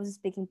hear that I was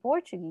speaking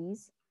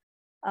Portuguese.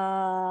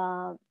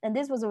 And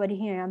this was already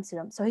here in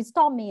Amsterdam, so he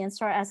stopped me and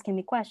started asking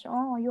me questions.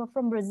 Oh, you're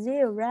from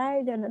Brazil,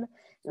 right? And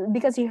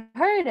because he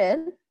heard it,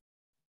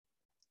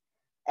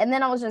 and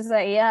then I was just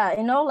like, yeah,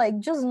 like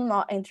just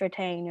not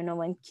entertain,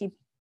 and keep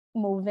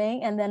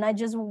moving. And then I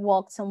just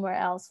walked somewhere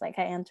else, like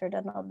I entered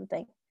another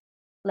thing.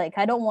 Like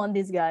I don't want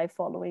this guy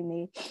following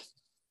me,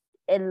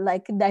 and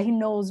like that he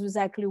knows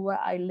exactly where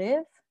I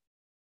live,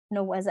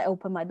 as I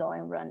open my door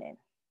and run in.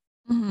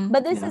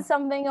 But this Yeah. is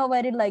something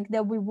already like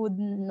that we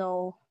wouldn't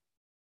know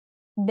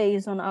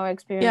based on our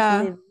experience Yeah.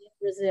 living in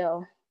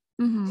Brazil.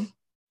 Mm-hmm.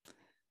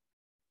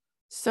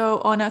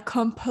 So on a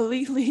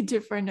completely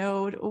different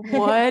note,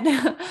 what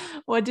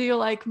what do you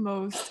like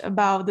most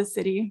about the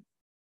city?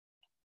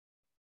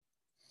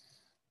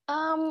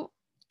 um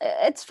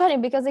it's funny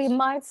because it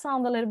might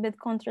sound a little bit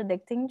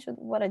contradicting to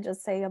what I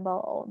just say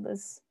about all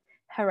this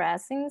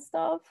harassing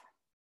stuff,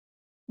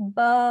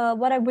 but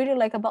what I really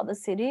like about the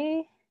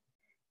city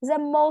is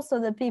that most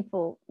of the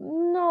people,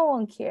 no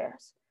one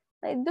cares.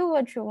 Like, do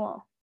what you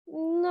want.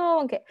 No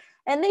one cares.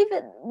 And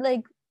even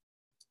like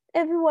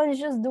everyone is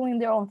just doing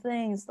their own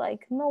things.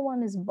 Like no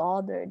one is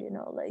bothered,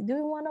 like, do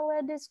you want to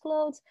wear these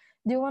clothes?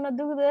 Do you want to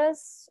do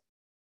this?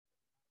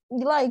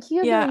 Like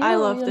you do Yeah, I you,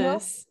 love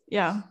this.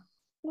 Yeah.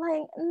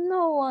 Like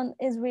no one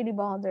is really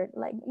bothered.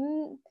 Like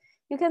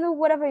you can do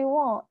whatever you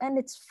want and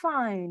it's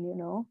fine.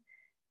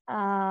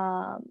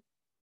 Um,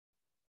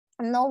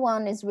 no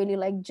one is really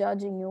like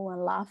judging you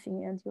and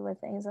laughing at you or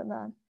things like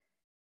that.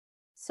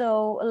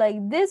 So like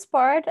this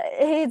part,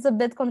 it's a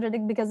bit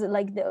contradictory because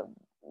like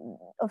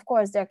of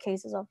course there are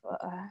cases of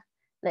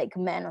like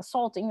men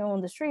assaulting you on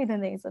the street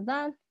and things like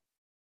that.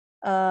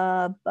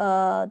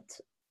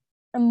 But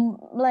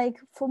like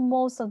for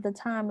most of the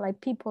time,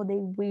 like people,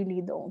 they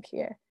really don't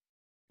care.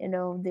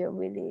 They're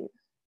really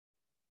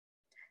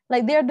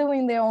like they're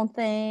doing their own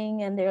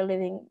thing and they're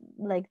living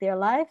like their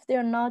life.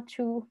 They're not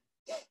too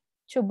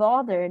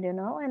bothered,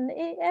 and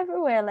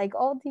everywhere, like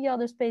all the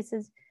other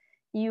spaces,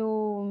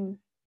 you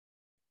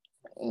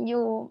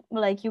you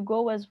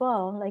go as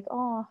well, like,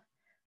 oh,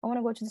 I want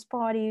to go to this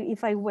party.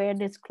 If I wear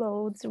this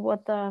clothes,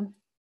 what the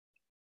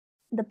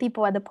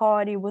people at the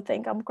party would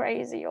think I'm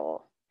crazy,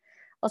 or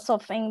also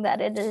think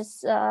that it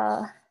is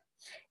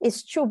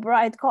it's too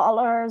bright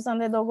colors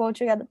and they don't go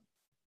together.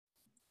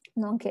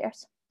 No one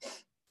cares,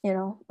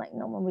 like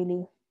no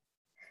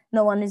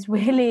one is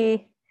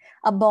really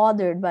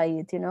bothered by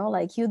it,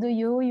 like you do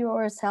you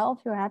yourself,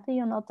 you're happy,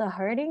 you're not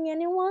hurting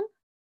anyone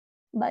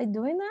by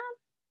doing that,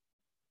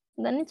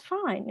 then it's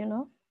fine.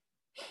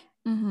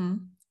 Mm-hmm.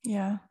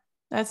 Yeah.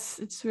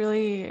 It's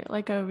really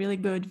like a really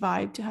good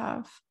vibe to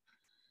have.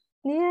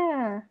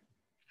 Yeah.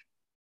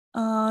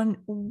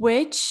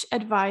 Which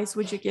advice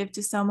would you give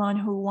to someone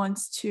who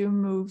wants to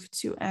move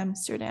to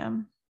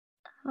Amsterdam?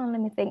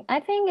 Let me think. I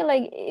think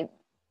like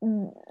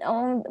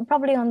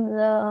probably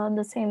on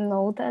the same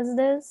note as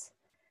this,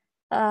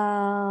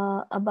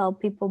 about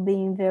people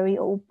being very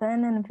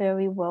open and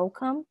very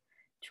welcome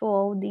to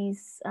all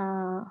these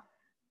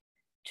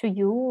to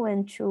you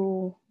and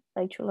to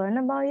like to learn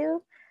about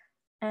you.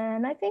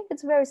 And I think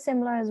it's very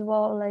similar as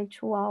well, like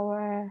to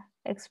our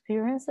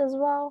experience as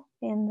well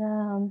in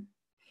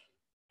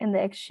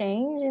the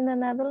exchange in the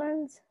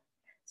Netherlands.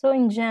 So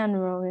in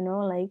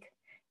general, like,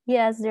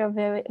 yes, they're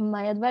very,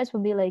 my advice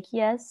would be like,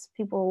 yes,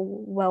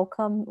 people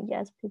welcome,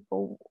 yes,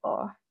 people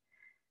are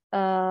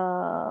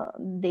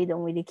they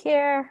don't really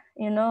care,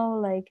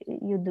 like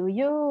you do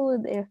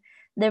you,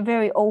 they're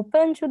very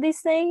open to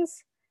these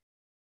things.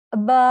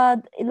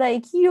 But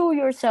like you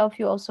yourself,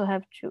 you also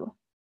have to,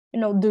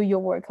 do your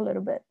work a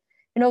little bit.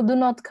 Do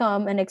not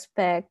come and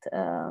expect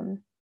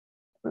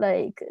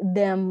like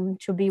them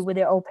to be with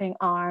their open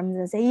arms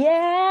and say,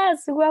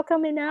 yes,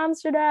 welcome in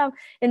Amsterdam,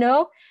 you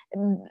know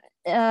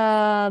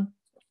uh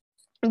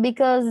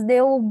because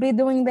they will be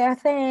doing their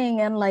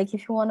thing. And like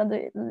if you want to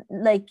do,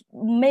 like,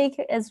 make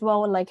as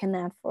well like an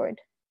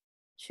effort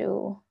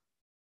to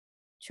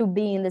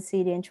be in the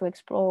city and to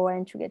explore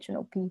and to get to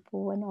know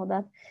people and all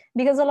that,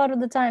 because a lot of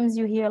the times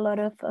you hear a lot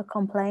of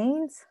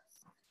complaints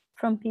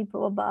from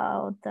people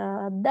about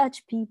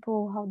Dutch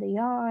people, how they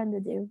are and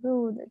that they're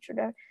rude,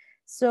 etc.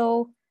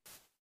 So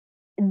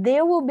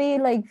they will be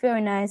like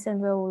very nice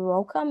and very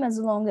welcome, as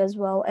long as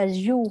well as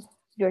you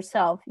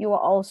yourself, you are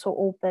also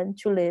open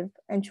to live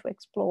and to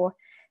explore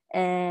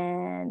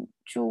and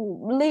to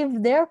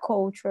live their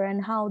culture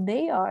and how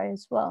they are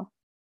as well.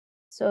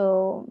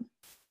 So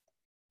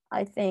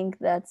I think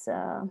that's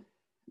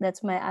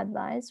my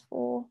advice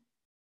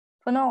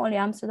for not only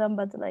Amsterdam,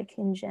 but like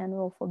in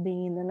general for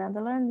being in the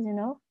Netherlands,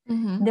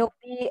 Mm-hmm. they'll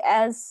be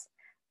as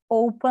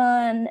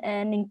open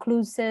and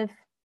inclusive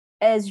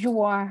as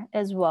you are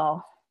as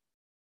well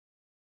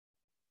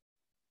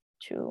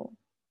to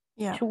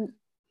Yeah. to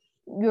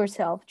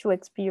yourself to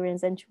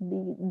experience and to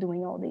be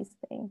doing all these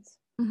things.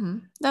 Mm-hmm.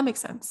 That makes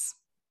sense.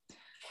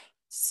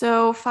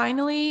 So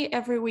finally,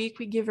 every week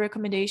we give a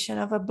recommendation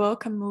of a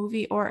book, a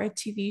movie, or a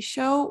TV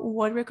show.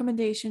 What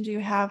recommendation do you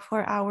have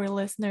for our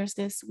listeners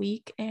this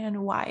week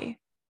and why?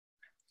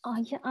 Oh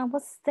yeah, I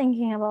was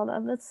thinking about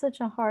that. That's such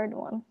a hard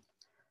one,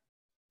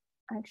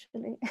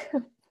 actually.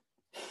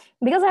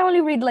 Because I only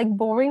read like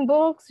boring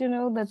books,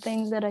 the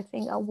things that I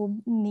think I will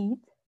need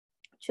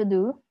to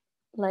do,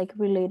 like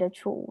related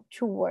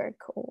to work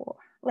or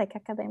like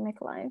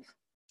academic life.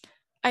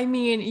 I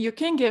mean, you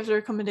can give the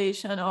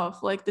recommendation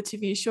of like the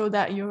TV show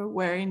that you're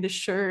wearing the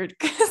shirt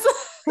because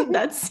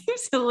that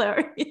seems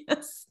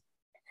hilarious.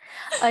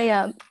 Oh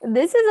yeah,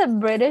 this is a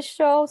British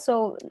show,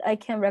 so I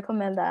can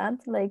recommend that.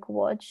 Like,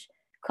 watch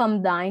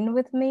 "Come Dine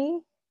with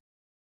Me."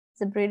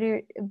 It's a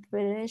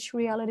British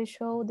reality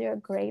show. They're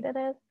great at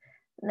it,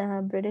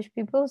 British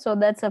people. So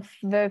that's a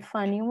very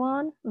funny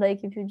one. Like,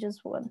 if you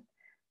just want,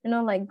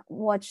 like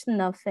watch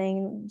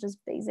nothing, just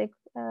basic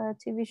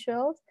TV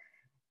shows.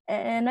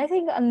 And I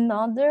think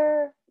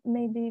another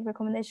maybe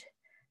recommendation,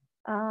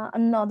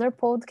 another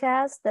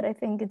podcast that I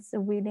think it's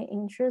really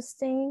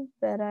interesting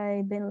that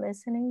I've been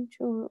listening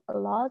to a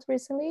lot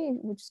recently,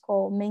 which is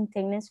called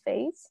Maintenance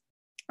Phase.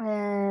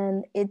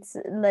 And it's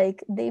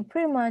like they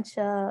pretty much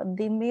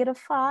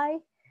demystify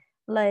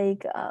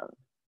like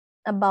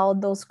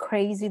about those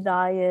crazy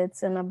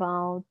diets and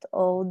about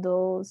all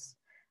those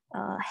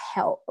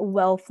health,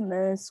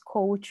 wellness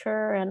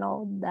culture and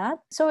all that.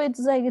 So it's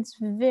like it's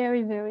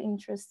very very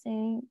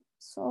interesting.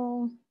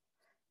 So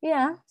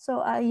yeah, so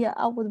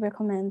I would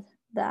recommend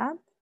that,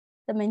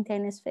 the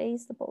Maintenance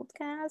Phase, the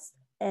podcast.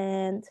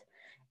 And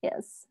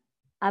yes,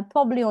 I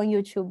probably on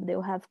YouTube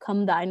they'll have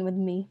Come Dine with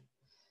Me,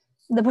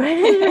 the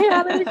British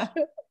reality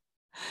show.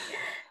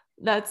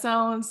 That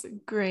sounds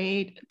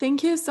great.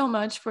 Thank you so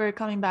much for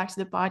coming back to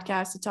the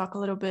podcast to talk a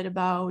little bit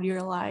about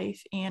your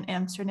life in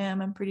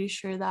Amsterdam. I'm pretty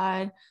sure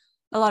that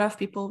a lot of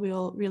people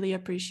will really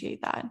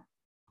appreciate that.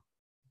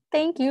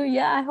 Thank you.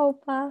 Yeah, I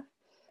hope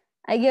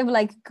I give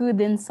like good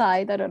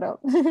insight. I don't know.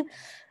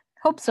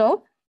 Hope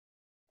so.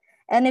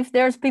 And if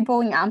there's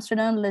people in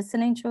Amsterdam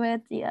listening to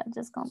it, yeah,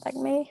 just contact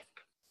me.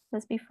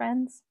 Let's be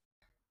friends.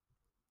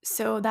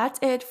 So that's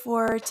it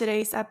for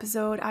today's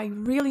episode. I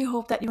really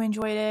hope that you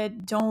enjoyed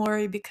it. Don't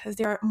worry because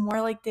there are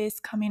more like this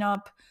coming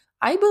up.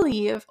 I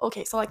believe,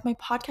 okay, so like my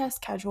podcast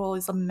schedule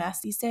is a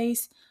mess these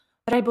days,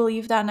 but I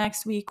believe that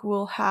next week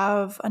we'll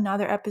have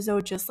another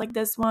episode just like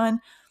this one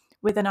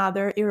with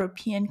another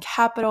European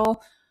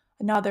capital,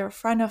 another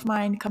friend of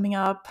mine coming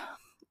up.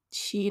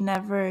 She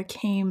never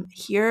came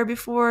here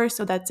before,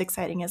 so that's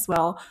exciting as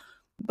well.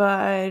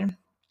 But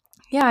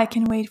yeah, I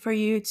can wait for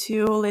you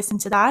to listen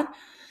to that.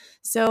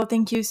 So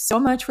thank you so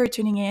much for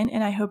tuning in,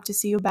 and I hope to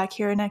see you back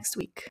here next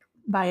week.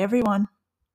 Bye, everyone.